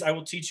that is I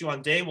will teach you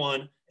on day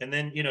 1, and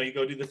then, you know, you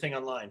go do the thing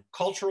online.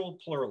 Cultural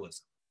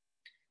pluralism.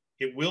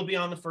 It will be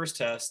on the first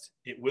test.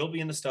 It will be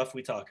in the stuff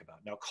we talk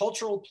about. Now,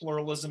 cultural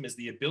pluralism is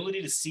the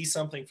ability to see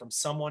something from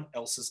someone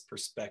else's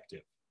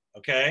perspective,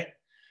 okay?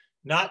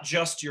 Not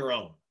just your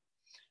own.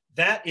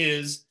 That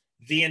is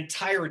the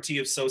entirety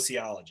of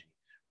sociology.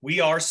 We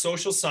are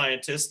social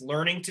scientists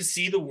learning to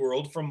see the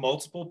world from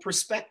multiple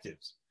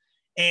perspectives.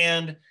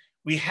 And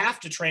we have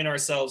to train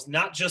ourselves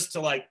not just to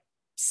like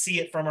see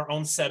it from our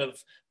own set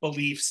of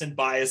beliefs and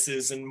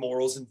biases and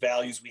morals and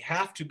values. We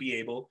have to be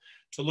able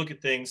to look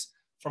at things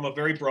from a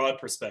very broad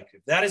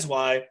perspective. That is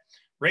why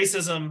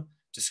racism,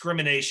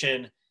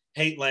 discrimination,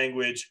 hate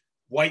language,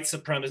 white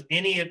supremacy,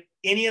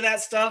 any of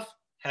that stuff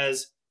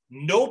has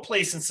no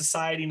place in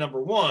society,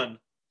 number one,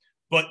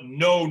 but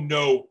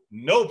no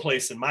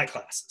place in my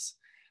classes.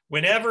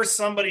 Whenever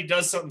somebody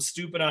does something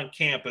stupid on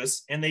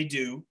campus, and they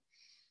do,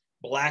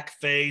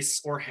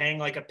 blackface or hang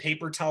like a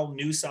paper towel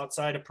noose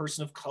outside a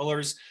person of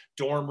color's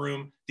dorm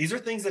room, these are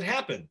things that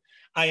happen.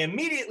 I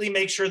immediately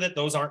make sure that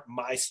those aren't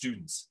my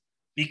students,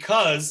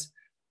 because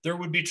there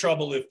would be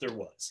trouble if there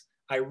was.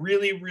 I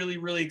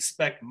really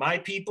expect my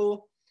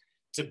people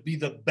to be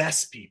the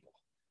best people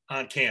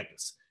on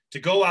campus, to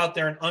go out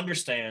there and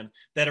understand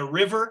that a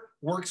river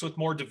works with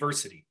more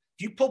diversity.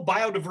 If you pull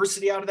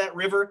biodiversity out of that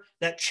river,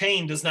 that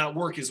chain does not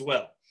work as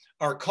well.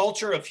 Our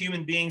culture of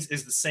human beings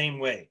is the same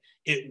way.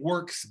 It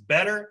works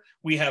better.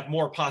 We have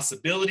more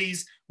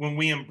possibilities when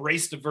we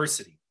embrace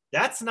diversity.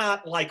 That's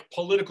not like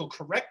political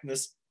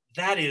correctness.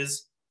 That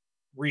is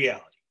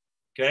reality.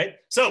 Okay.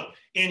 So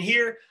in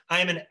here,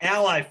 I am an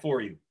ally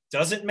for you.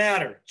 Doesn't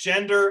matter.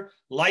 Gender,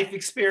 life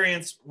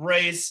experience,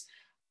 race.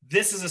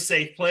 This is a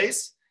safe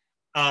place.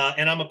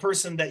 And I'm a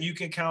person that you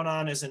can count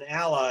on as an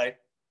ally.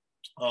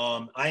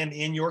 I am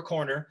in your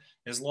corner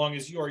as long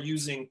as you are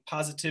using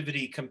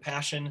positivity,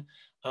 compassion,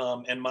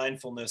 and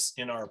mindfulness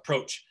in our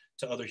approach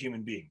to other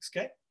human beings.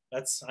 Okay.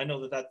 I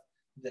know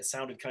that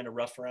sounded kind of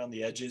rough around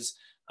the edges,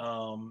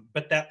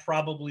 but that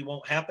probably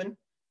won't happen,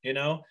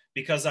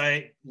 because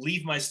I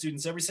leave my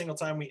students every single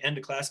time we end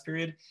a class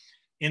period,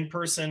 in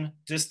person,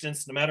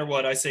 distance, no matter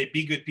what, I say,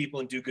 be good people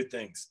and do good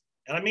things.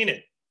 And I mean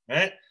it,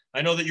 right?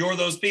 I know that you're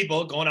those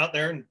people going out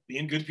there and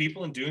being good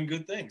people and doing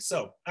good things.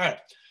 So, all right.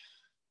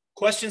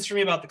 Questions for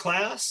me about the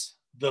class,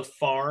 the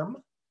farm,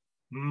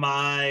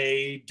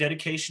 my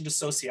dedication to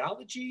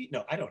sociology?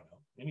 No, I don't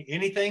know.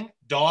 Anything?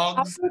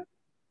 Dogs?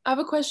 I have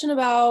a question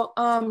about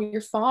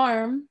your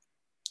farm.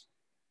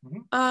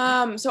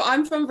 Mm-hmm. So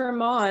I'm from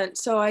Vermont,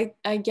 so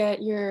I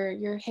get your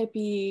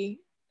hippie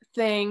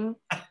thing,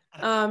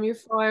 your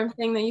farm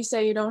thing that you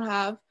say you don't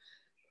have.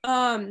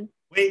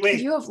 Wait.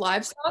 Do you have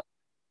livestock?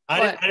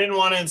 I didn't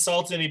want to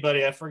insult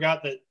anybody. I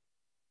forgot that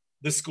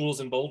this school's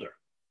in Boulder.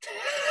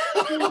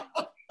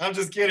 I'm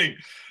just kidding.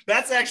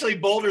 That's actually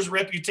Boulder's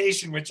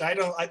reputation, which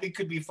I think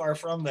could be far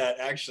from that,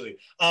 actually.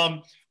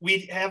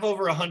 We have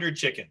over 100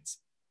 chickens.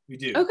 We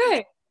do.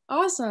 Okay,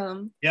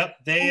 awesome. Yep,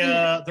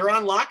 they're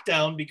on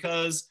lockdown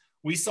because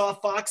we saw a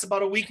fox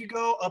about a week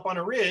ago up on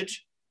a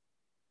ridge,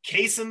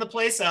 casing the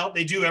place out.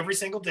 They do every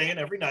single day and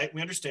every night.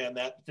 We understand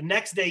that. But the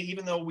next day,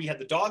 even though we had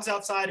the dogs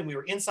outside and we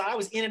were inside, I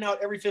was in and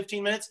out every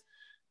 15 minutes.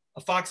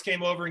 A fox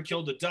came over and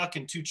killed a duck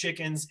and 2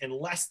 chickens in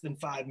less than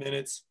 5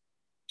 minutes.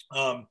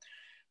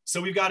 So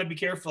we've got to be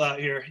careful out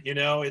here.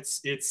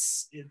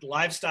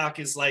 Livestock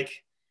is like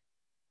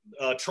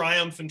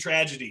triumph and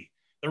tragedy.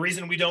 The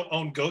reason we don't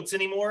own goats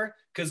anymore,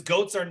 because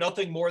goats are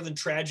nothing more than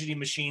tragedy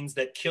machines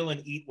that kill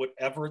and eat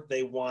whatever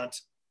they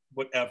want,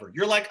 whatever.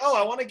 You're like,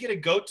 oh, I want to get a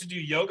goat to do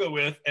yoga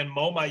with and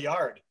mow my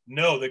yard.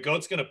 No, the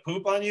goat's going to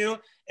poop on you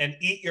and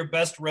eat your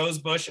best rose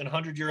bush and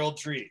 100-year-old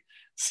tree.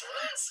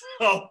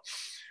 So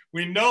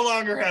we no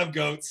longer have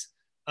goats.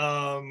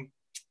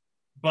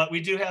 But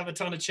we do have a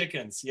ton of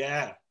chickens,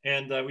 yeah.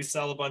 And we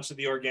sell a bunch of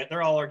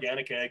they're all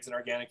organic eggs and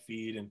organic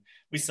feed, and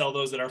we sell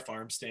those at our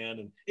farm stand,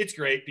 and it's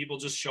great. People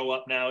just show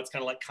up now. It's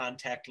kind of like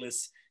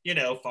contactless,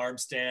 farm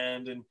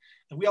stand. And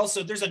we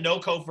also, there's a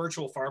NOCO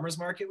virtual farmers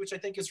market, which I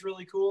think is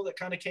really cool, that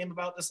kind of came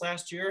about this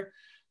last year.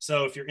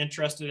 So if you're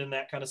interested in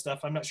that kind of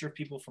stuff, I'm not sure if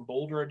people from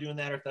Boulder are doing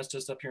that or if that's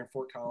just up here in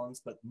Fort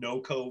Collins, but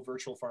NOCO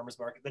virtual farmers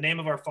market. The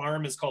name of our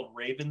farm is called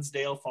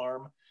Ravensdale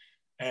Farm.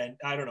 And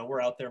I don't know,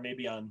 we're out there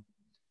maybe on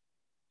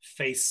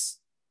Face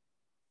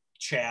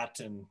Chat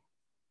and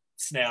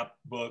Snap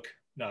Book.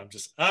 No,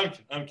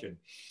 I'm kidding.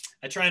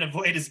 I try and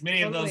avoid as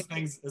many of those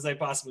things as I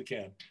possibly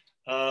can.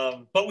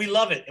 But we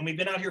love it. And we've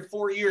been out here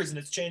 4 years and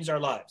it's changed our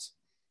lives.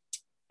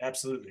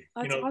 Absolutely.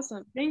 That's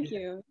awesome. Thank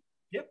you.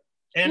 Yep.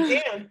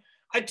 And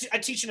I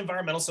teach an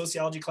environmental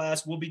sociology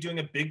class. We'll be doing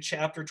a big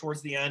chapter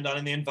towards the end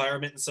on the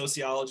environment and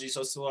sociology,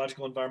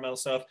 sociological environmental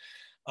stuff.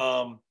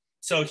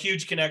 So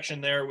huge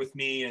connection there with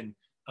me. And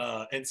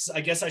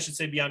I guess I should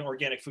say beyond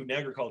organic food and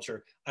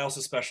agriculture, I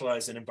also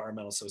specialize in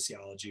environmental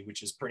sociology,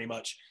 which is pretty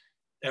much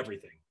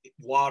everything.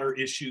 Water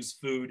issues,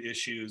 food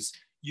issues,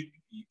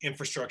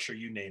 infrastructure,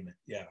 you name it.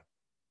 Yeah.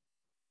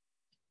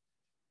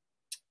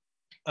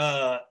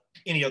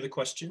 Any other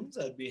questions?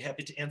 I'd be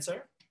happy to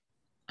answer.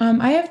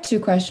 I have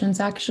 2 questions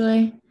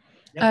actually.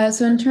 Yep.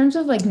 So in terms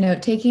of like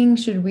note taking,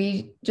 should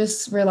we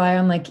just rely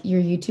on like your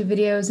YouTube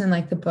videos and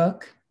like the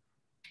book?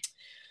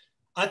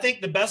 I think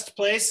the best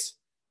place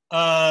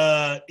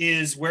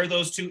is where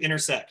those two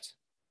intersect,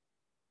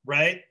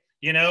 right?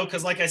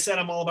 Because like I said,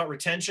 I'm all about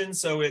retention.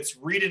 So it's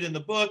read it in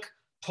the book,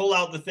 pull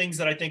out the things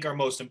that I think are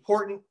most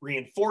important,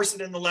 reinforce it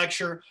in the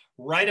lecture,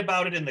 write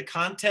about it in the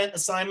content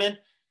assignment,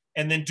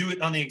 and then do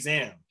it on the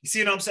exam. You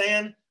see what I'm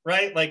saying,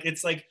 right? Like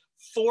it's like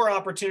 4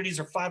 opportunities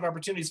or 5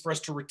 opportunities for us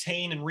to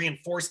retain and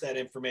reinforce that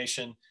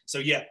information. So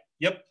yep,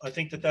 I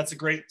think that's a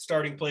great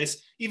starting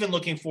place, even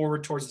looking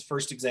forward towards the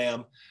first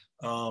exam.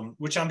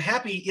 Which I'm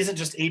happy isn't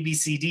just A, B,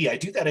 C, D. I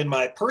do that in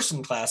my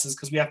person classes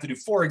because we have to do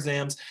 4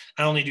 exams.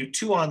 I only do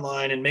 2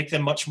 online and make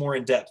them much more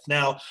in depth.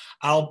 Now,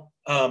 I'll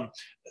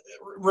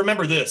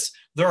remember this.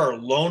 There are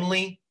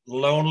lonely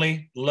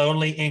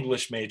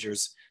English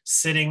majors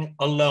sitting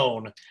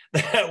alone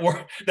that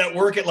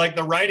work at like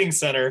the writing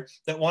center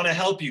that want to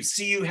help you.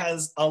 CU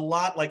has a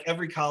lot, like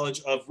every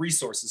college, of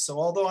resources. So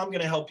although I'm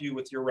going to help you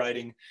with your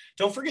writing,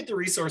 don't forget the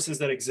resources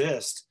that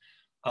exist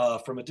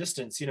from a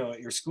distance, at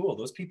your school.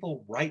 Those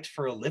people write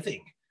for a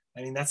living.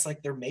 I mean, that's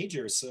like their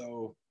major.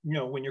 So,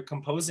 when you're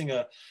composing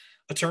a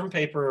term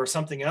paper or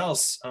something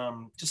else,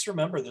 just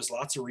remember there's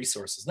lots of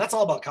resources. And that's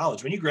all about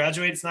college. When you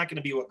graduate, it's not going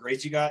to be what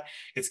grades you got.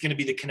 It's going to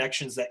be the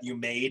connections that you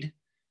made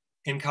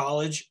in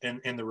college and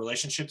the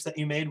relationships that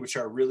you made, which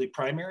are really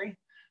primary.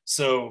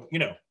 So,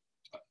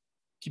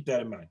 keep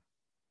that in mind.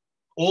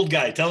 Old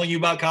guy telling you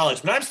about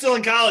college, but I'm still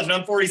in college and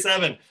I'm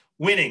 47,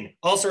 winning,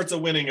 all sorts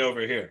of winning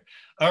over here.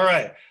 All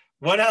right.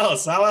 What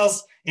else? How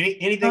else?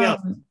 Anything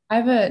else? I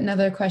have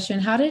another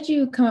question. How did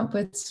you come up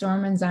with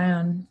Storm and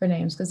Zion for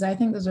names? Because I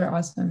think those are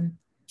awesome.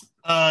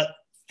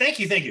 Thank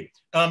you.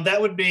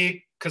 That would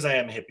be because I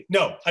am a hippie.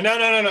 No.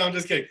 I'm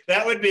just kidding.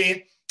 That would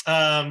be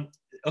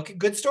okay.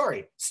 Good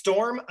story.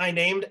 Storm, I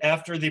named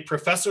after the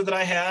professor that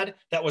I had.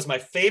 That was my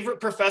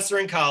favorite professor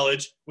in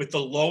college with the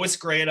lowest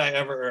grade I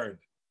ever earned.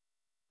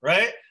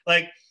 Right?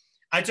 Like,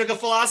 I took a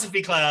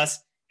philosophy class,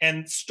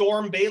 and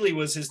Storm Bailey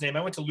was his name.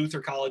 I went to Luther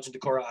College in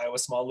Decorah, Iowa,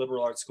 small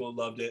liberal arts school.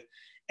 Loved it.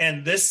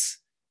 And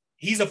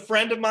he's a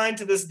friend of mine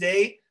to this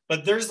day.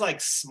 But there's like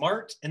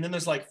smart, and then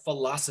there's like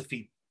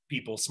philosophy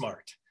people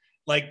smart.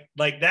 Like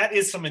that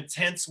is some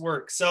intense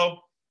work. So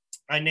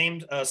I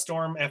named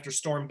Storm after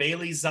Storm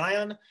Bailey.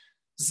 Zion,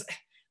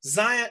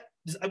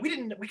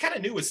 we kind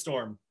of knew with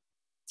Storm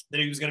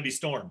that he was going to be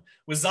Storm.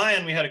 With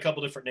Zion, we had a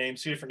couple different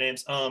names, 2 different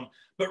names.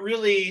 But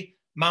really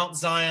Mount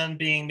Zion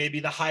being maybe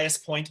the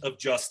highest point of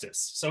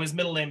justice. So his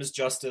middle name is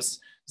Justice,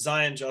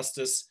 Zion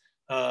Justice.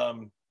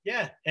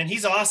 Yeah, and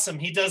he's awesome.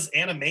 He does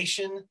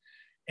animation,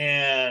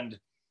 and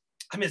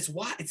I mean,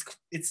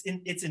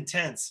 it's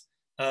intense.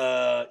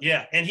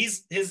 Yeah, and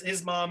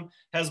his mom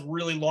has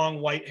really long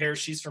white hair.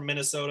 She's from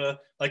Minnesota.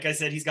 Like I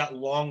said, he's got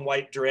long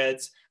white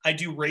dreads. I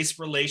do race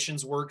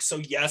relations work. So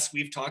yes,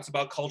 we've talked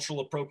about cultural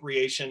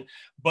appropriation,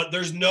 but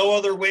there's no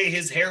other way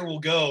his hair will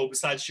go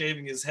besides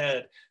shaving his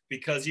head,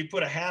 because you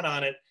put a hat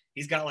on it,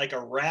 he's got like a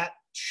rat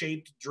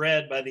shaped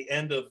dread by the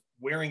end of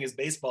wearing his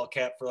baseball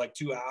cap for like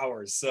 2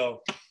 hours.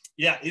 So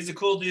yeah, he's a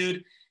cool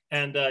dude.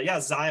 And yeah,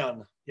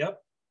 Zion.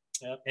 Yep.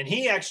 Yeah. And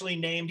he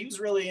was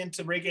really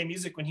into reggae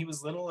music when he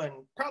was little, and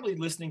probably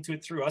listening to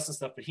it through us and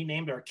stuff, but he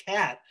named our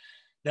cat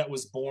that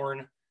was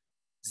born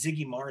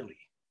Ziggy Marley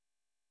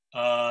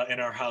in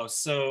our house.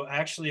 So I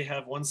actually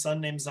have one son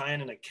named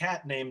Zion and a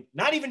cat named,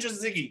 not even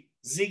just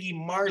Ziggy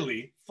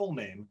Marley, full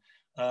name.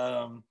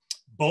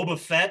 Boba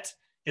Fett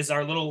is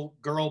our little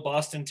girl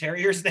Boston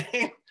Terrier's name.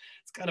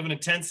 It's kind of an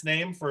intense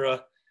name for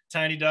a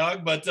tiny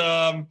dog, but,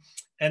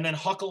 and then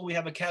Huckle, we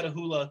have a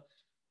Catahoula,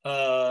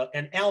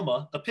 and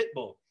Alma, a pit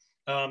bull.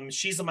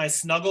 She's my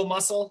snuggle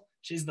muscle.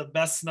 She's the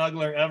best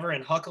snuggler ever.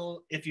 And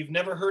Huckle, if you've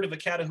never heard of a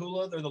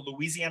Catahoula, they're the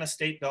Louisiana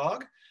state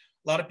dog.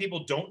 A lot of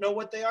people don't know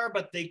what they are,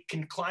 but they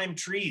can climb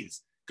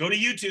trees. Go to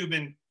YouTube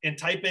and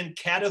type in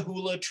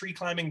Catahoula tree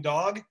climbing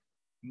dog.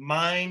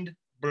 Mind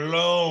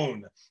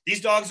blown.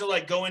 These dogs are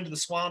like go into the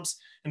swamps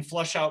and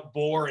flush out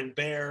boar and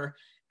bear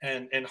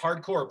and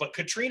hardcore. But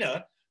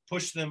Katrina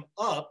pushed them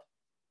up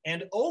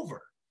and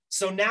over.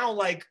 So now,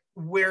 like,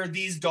 where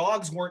these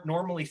dogs weren't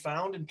normally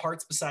found in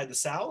parts beside the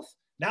South,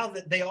 now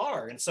that they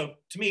are. And so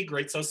to me,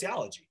 great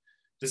sociology.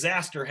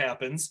 Disaster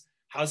happens.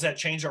 How does that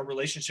change our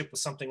relationship with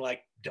something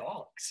like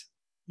dogs?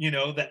 You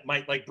know, that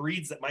might, like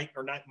breeds that might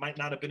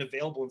not have been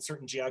available in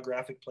certain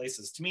geographic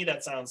places. To me,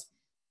 that sounds,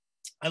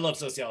 I love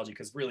sociology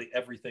because really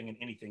everything and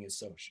anything is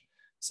social.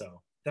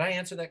 So did I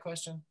answer that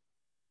question?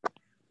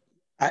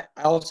 I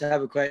also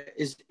have a question.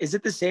 Is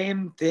it the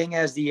same thing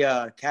as the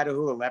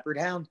Catahoula leopard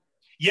hound?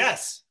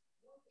 Yes.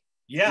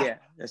 Yeah,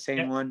 the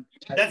same one.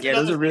 That's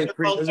those are really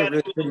pretty. Those are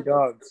really pretty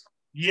dogs.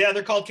 Yeah,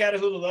 they're called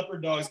Catahoula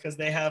leopard dogs because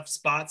they have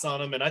spots on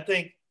them, and I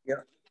think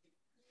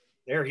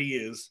there he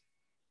is,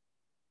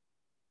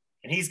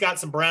 and he's got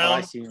some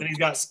brown, and he's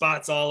got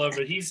spots all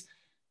over. He's,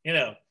 you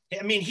know,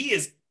 I mean, he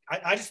is.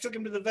 I just took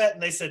him to the vet,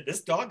 and they said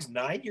this dog's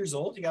 9 years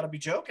old. You got to be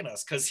joking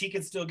us, because he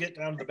can still get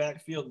down to the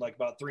backfield in like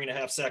about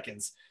 3.5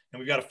 seconds, and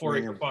we've got a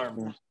 4-acre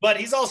farm. But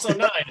he's also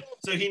 9,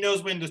 so he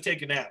knows when to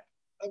take a nap.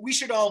 We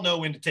should all know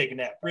when to take a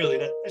nap. Really,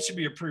 that should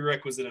be a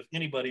prerequisite of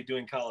anybody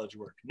doing college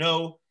work.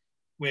 Know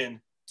when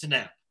to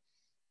nap.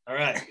 All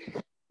right.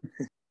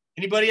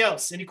 Anybody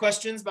else? Any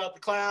questions about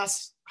the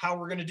class? How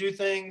we're going to do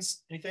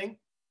things? Anything?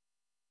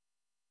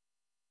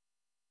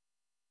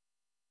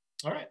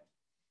 All right.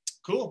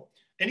 Cool.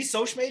 Any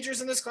Soch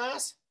majors in this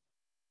class?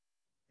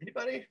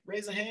 Anybody?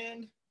 Raise a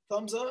hand.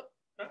 Thumbs up.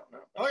 No.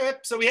 All right.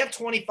 So we have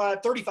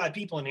 35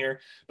 people in here,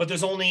 but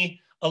there's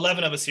only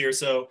 11 of us here.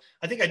 So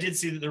I think I did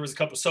see that there was a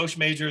couple of Soch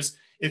majors.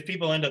 If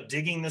people end up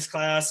digging this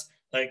class,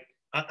 like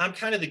I'm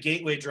kind of the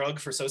gateway drug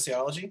for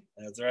sociology.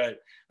 That's right.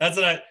 That's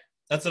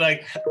what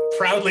I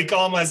proudly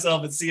call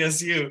myself at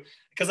CSU,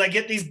 because I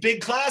get these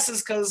big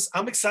classes because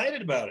I'm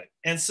excited about it.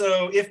 And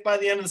so if by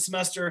the end of the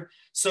semester,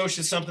 Soch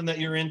is something that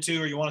you're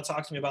into, or you want to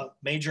talk to me about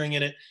majoring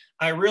in it,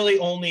 I really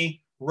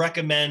only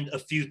recommend a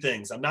few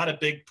things. I'm not a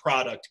big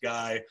product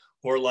guy,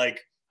 or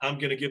like, I'm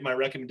going to give my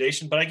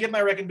recommendation, but I give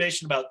my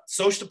recommendation about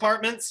Soch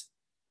departments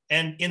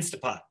and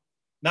Instapot,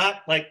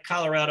 not like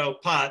Colorado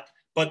pot,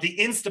 but the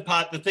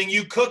Instapot, the thing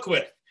you cook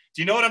with.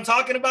 Do you know what I'm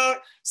talking about?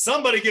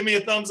 Somebody give me a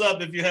thumbs up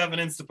if you have an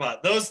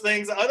Instapot. Those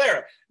things are there.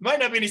 It might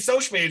not be any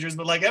Soch majors,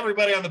 but like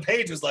everybody on the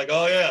page was like,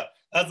 oh yeah,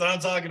 that's what I'm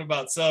talking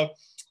about. So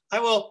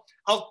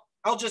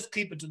I'll just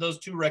keep it to those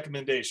 2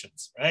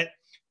 recommendations, right?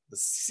 The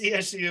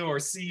CSU or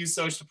CU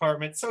Soch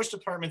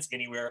departments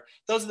anywhere.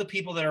 Those are the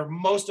people that are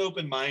most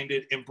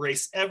open-minded,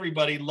 embrace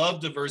everybody,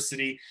 love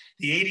diversity.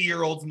 The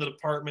 80-year-olds in the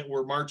department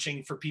were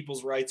marching for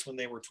people's rights when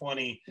they were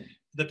 20.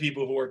 The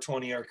people who are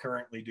 20 are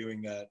currently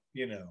doing that.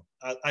 You know,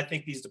 I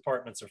think these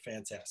departments are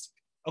fantastic.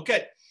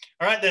 Okay.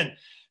 All right, then.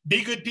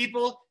 Be good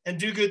people and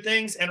do good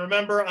things. And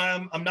remember,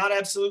 I'm not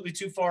absolutely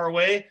too far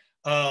away.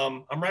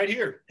 I'm right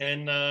here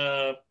in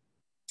the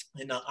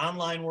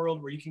online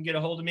world where you can get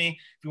a hold of me.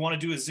 If you want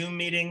to do a Zoom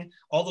meeting,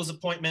 all those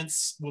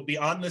appointments will be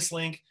on this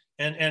link.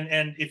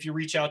 And if you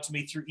reach out to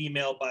me through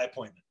email by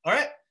appointment. All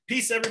right.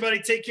 Peace, everybody.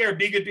 Take care.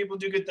 Be good people.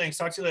 Do good things.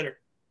 Talk to you later.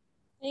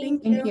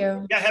 Thank Thank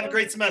you. Yeah. Have a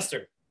great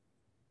semester.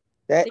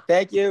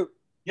 Thank you.